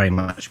make very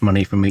much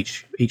money from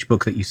each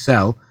book that you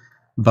sell.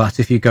 But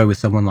if you go with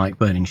someone like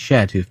Burning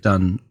Shed, who've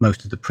done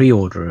most of the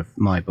pre-order of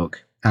my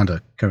book and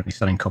are currently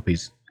selling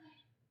copies,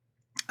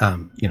 for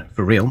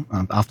real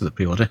after the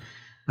pre-order,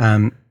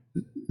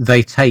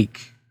 they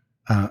take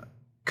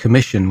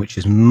commission, which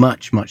is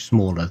much, much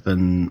smaller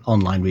than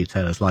online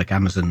retailers like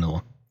Amazon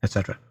or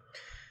etc.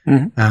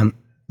 Mm-hmm.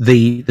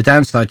 The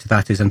downside to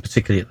that is, and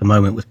particularly at the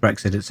moment with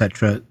Brexit,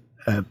 etc.,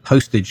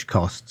 postage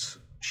costs,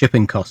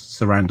 shipping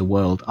costs around the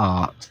world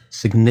are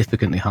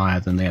significantly higher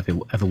than they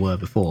ever were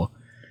before.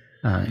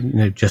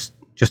 Just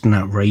an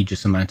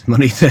outrageous amount of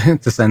money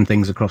to send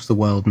things across the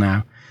world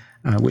now,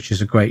 which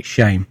is a great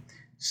shame.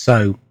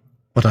 So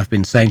what I've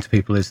been saying to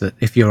people is that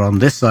if you're on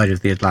this side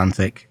of the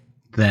Atlantic,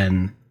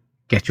 then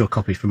get your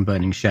copy from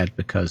Burning Shed,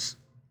 because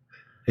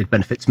it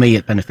benefits me,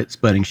 it benefits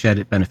Burning Shed,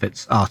 it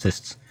benefits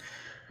artists.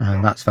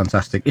 And that's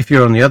fantastic. If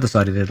you're on the other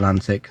side of the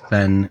Atlantic,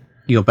 then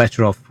you're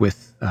better off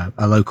with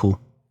a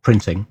local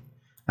printing.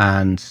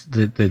 And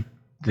the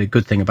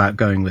good thing about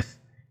going with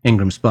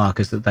Ingram Spark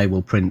is that they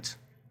will print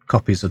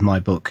copies of my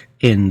book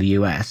in the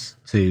US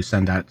to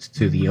send out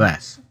to the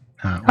US.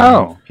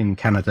 In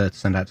Canada to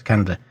send out to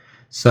Canada.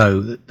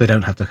 So they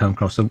don't have to come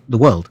across the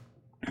world.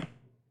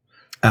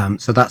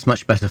 So that's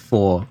much better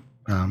for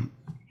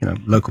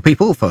local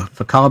people,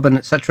 for carbon,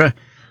 etc.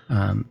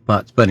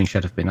 But Burning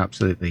Shed have been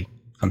absolutely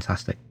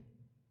fantastic.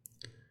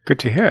 Good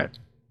to hear it.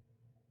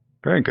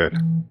 Very good.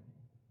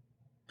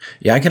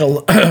 Yeah,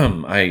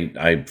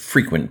 I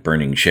frequent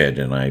Burning Shed,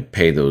 and I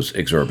pay those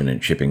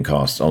exorbitant shipping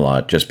costs a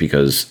lot just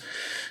because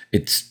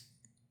it's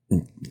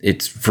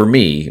for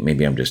me,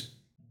 maybe I'm just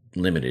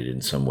limited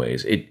in some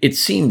ways. It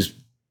seems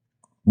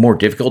more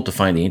difficult to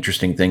find the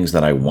interesting things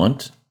that I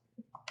want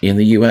in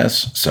the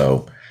US,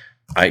 so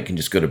I can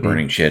just go to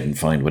Burning Shed and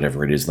find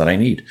whatever it is that I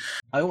need.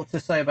 I ought to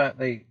say about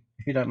if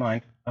you don't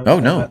mind.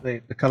 About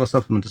the color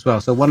supplement as well.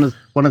 So one of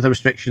the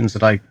restrictions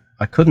that I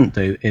couldn't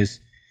do is,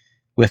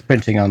 with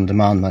printing on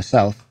demand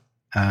myself,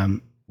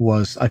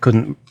 was I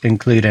couldn't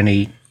include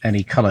any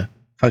color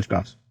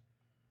photographs,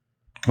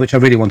 which I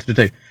really wanted to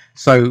do.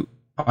 So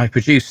I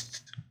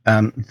produced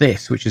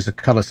this, which is a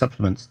color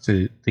supplement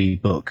to the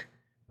book,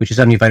 which is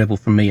only available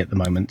from me at the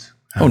moment.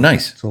 Oh,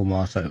 nice.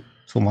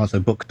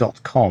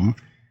 Tormasobook.com.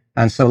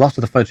 And so a lot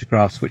of the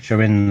photographs which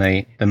are in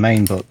the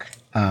main book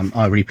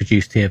are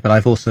reproduced here, but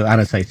I've also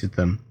annotated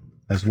them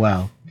as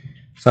well.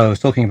 So I was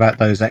talking about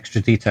those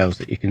extra details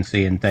that you can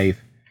see in Dave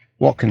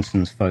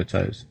Watkinson's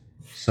photos.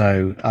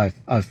 So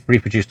I've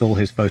reproduced all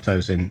his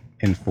photos in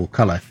full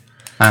color.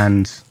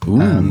 And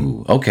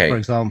for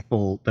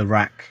example, the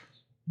rack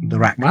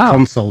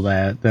console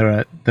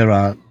there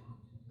are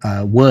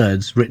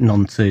words written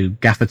onto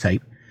gaffer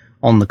tape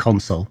on the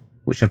console,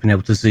 which I've been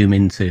able to zoom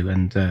into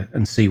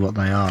and see what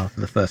they are for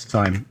the first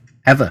time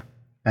ever.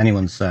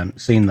 Anyone's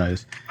seen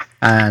those.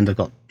 And I've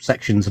got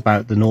sections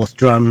about the North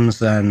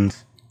drums and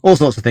all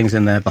sorts of things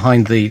in there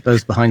behind the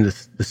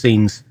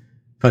scenes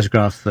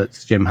photographs that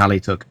Jim Halley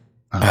took,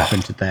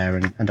 printed there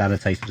and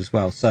annotated as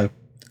well. So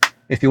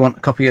if you want a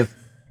copy of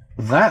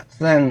that,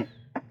 then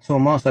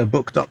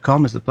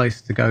tormasobook.com is the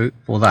place to go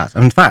for that.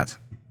 And in fact,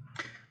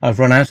 I've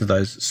run out of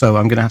those, so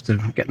I'm going to have to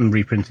get them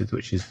reprinted,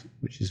 which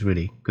is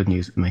really good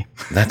news for me.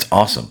 That's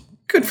awesome.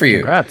 Good for you.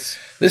 Congrats.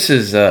 This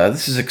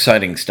is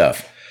exciting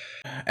stuff.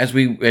 As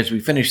we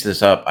finish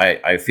this up,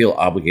 I feel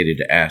obligated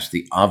to ask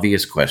the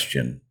obvious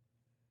question.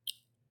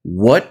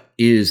 What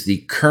is the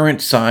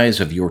current size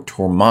of your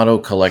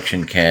Tormato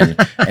collection, Ken,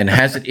 and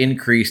has it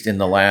increased in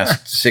the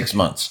last 6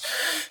 months?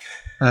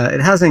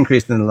 It has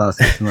increased in the last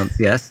 6 months,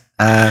 yes.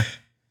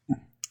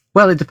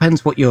 Well, it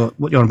depends what you're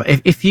on about.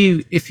 If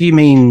you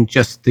mean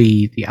just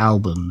the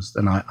albums,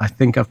 then I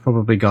think I've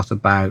probably got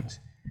about,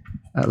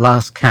 at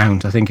last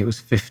count, I think it was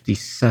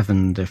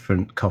 57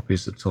 different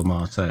copies of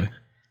Tormato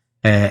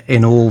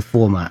in all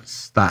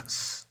formats.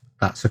 That's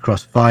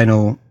across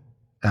vinyl,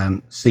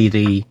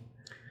 CD,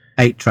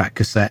 8-track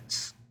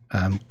cassettes,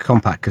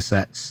 compact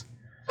cassettes.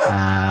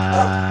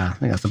 I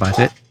think that's about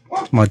it.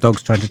 My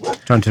dog's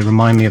trying to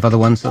remind me of other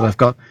ones that I've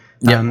got.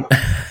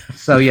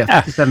 So yeah,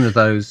 57 of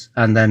those,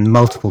 and then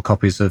multiple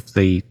copies of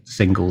the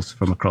singles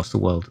from across the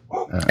world.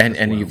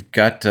 And you've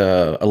got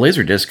a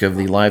Laserdisc of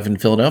the Live in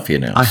Philadelphia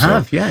now. I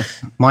have,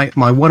 yes. My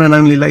one and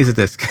only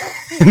Laserdisc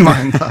in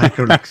my entire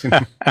collection.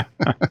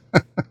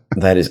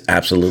 That is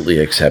absolutely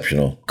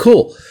exceptional.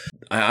 Cool.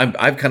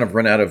 I've kind of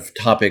run out of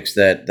topics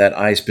that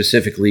I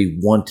specifically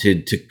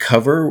wanted to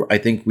cover. I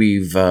think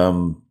we've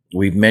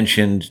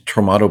mentioned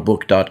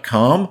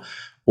TormatoBook.com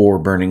or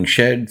Burning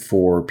Shed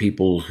for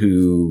people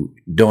who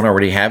don't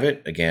already have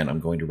it. Again,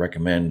 I'm going to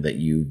recommend that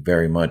you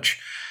very much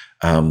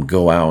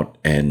go out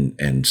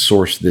and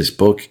source this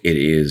book. It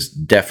is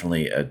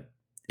definitely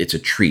it's a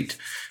treat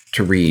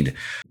to read.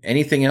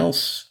 Anything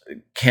else,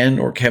 Ken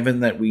or Kevin,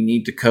 that we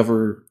need to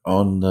cover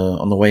on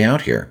the way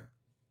out here?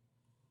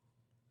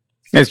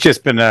 It's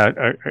just been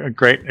a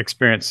great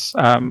experience,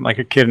 like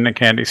a kid in a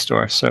candy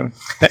store. So,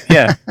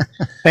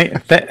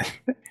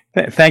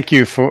 thank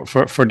you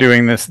for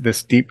doing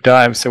this deep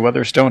dive, so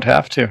others don't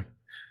have to.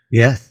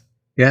 Yes,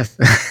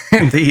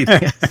 indeed.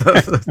 Yes,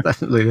 that's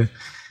definitely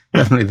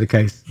the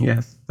case.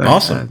 Yes.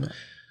 Awesome.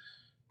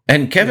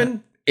 And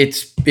Kevin,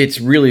 it's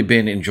really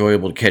been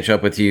enjoyable to catch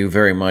up with you.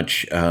 Very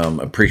much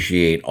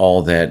appreciate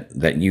all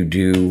that you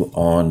do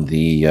on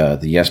the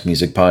Yes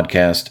Music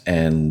podcast,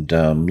 and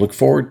look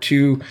forward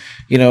to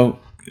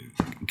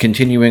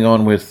continuing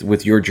on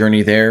with your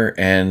journey there.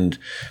 And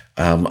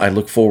I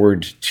look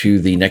forward to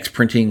the next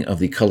printing of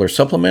the color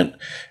supplement,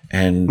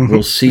 and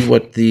we'll see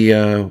what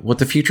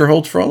the future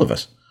holds for all of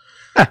us.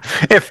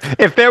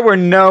 If there were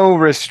no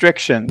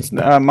restrictions,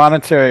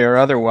 monetary or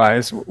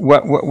otherwise,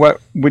 what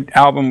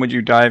album would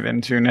you dive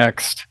into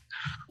next?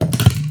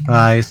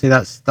 You see,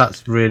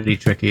 that's really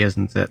tricky,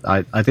 isn't it?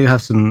 I do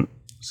have some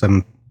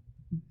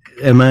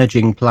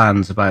emerging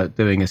plans about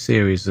doing a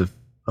series of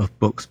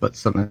books, but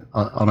something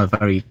on a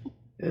very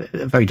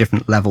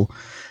different level.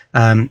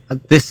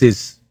 This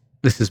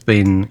has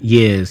been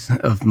years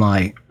of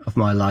my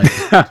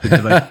life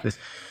devoted to this.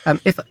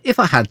 If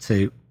I had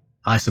to,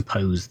 I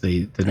suppose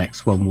the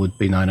next one would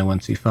be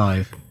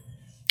 90125.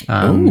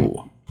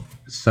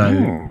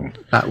 So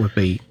that would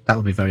be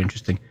very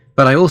interesting.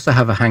 But I also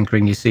have a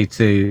hankering, you see,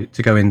 to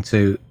go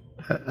into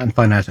and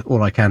find out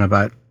all I can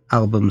about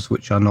albums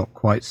which are not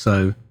quite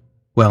so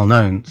well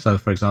known. So,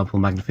 for example,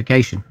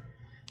 Magnification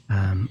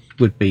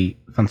would be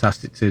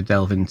fantastic to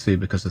delve into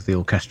because of the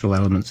orchestral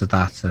elements of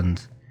that and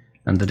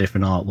the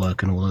different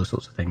artwork and all those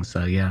sorts of things.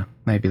 So yeah,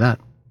 maybe that.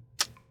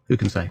 Who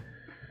can say?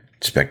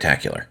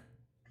 Spectacular.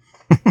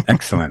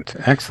 Excellent.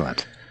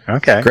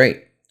 Okay.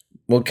 Great.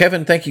 Well,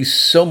 Kevin, thank you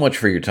so much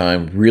for your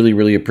time. Really,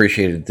 really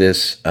appreciated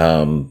this.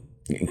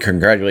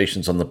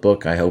 Congratulations on the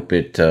book. I hope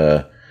it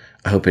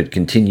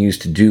continues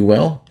to do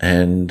well,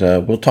 and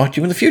we'll talk to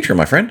you in the future,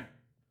 my friend.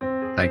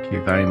 Thank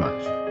you very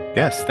much.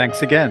 Yes,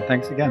 thanks again.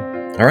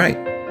 All right.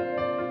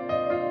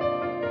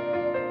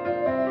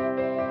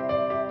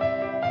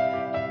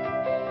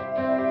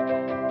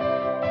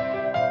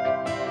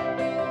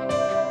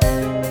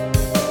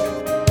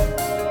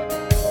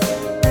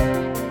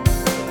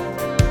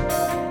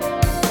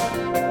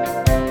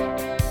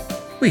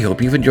 We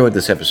hope you've enjoyed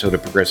this episode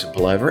of Progressive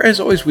Palaver.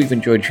 As always, we've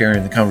enjoyed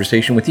sharing the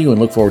conversation with you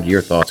and look forward to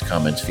your thoughts,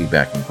 comments,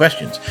 feedback, and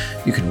questions.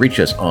 You can reach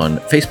us on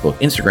Facebook,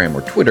 Instagram,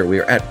 or Twitter. We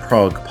are at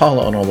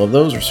ProgPala on all of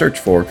those, or search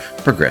for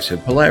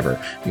Progressive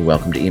Palaver. You're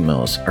welcome to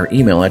email us. Our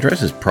email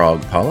address is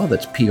progpala,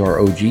 that's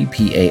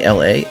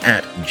PROGPALA,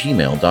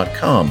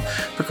 @gmail.com.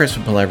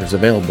 Progressive Palaver is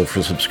available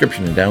for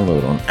subscription and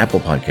download on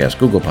Apple Podcasts,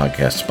 Google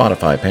Podcasts,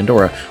 Spotify,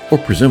 Pandora, or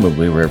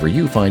presumably wherever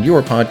you find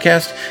your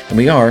podcast. And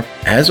we are,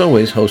 as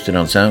always, hosted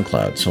on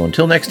SoundCloud. So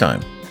until next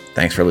time,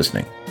 thanks for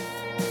listening.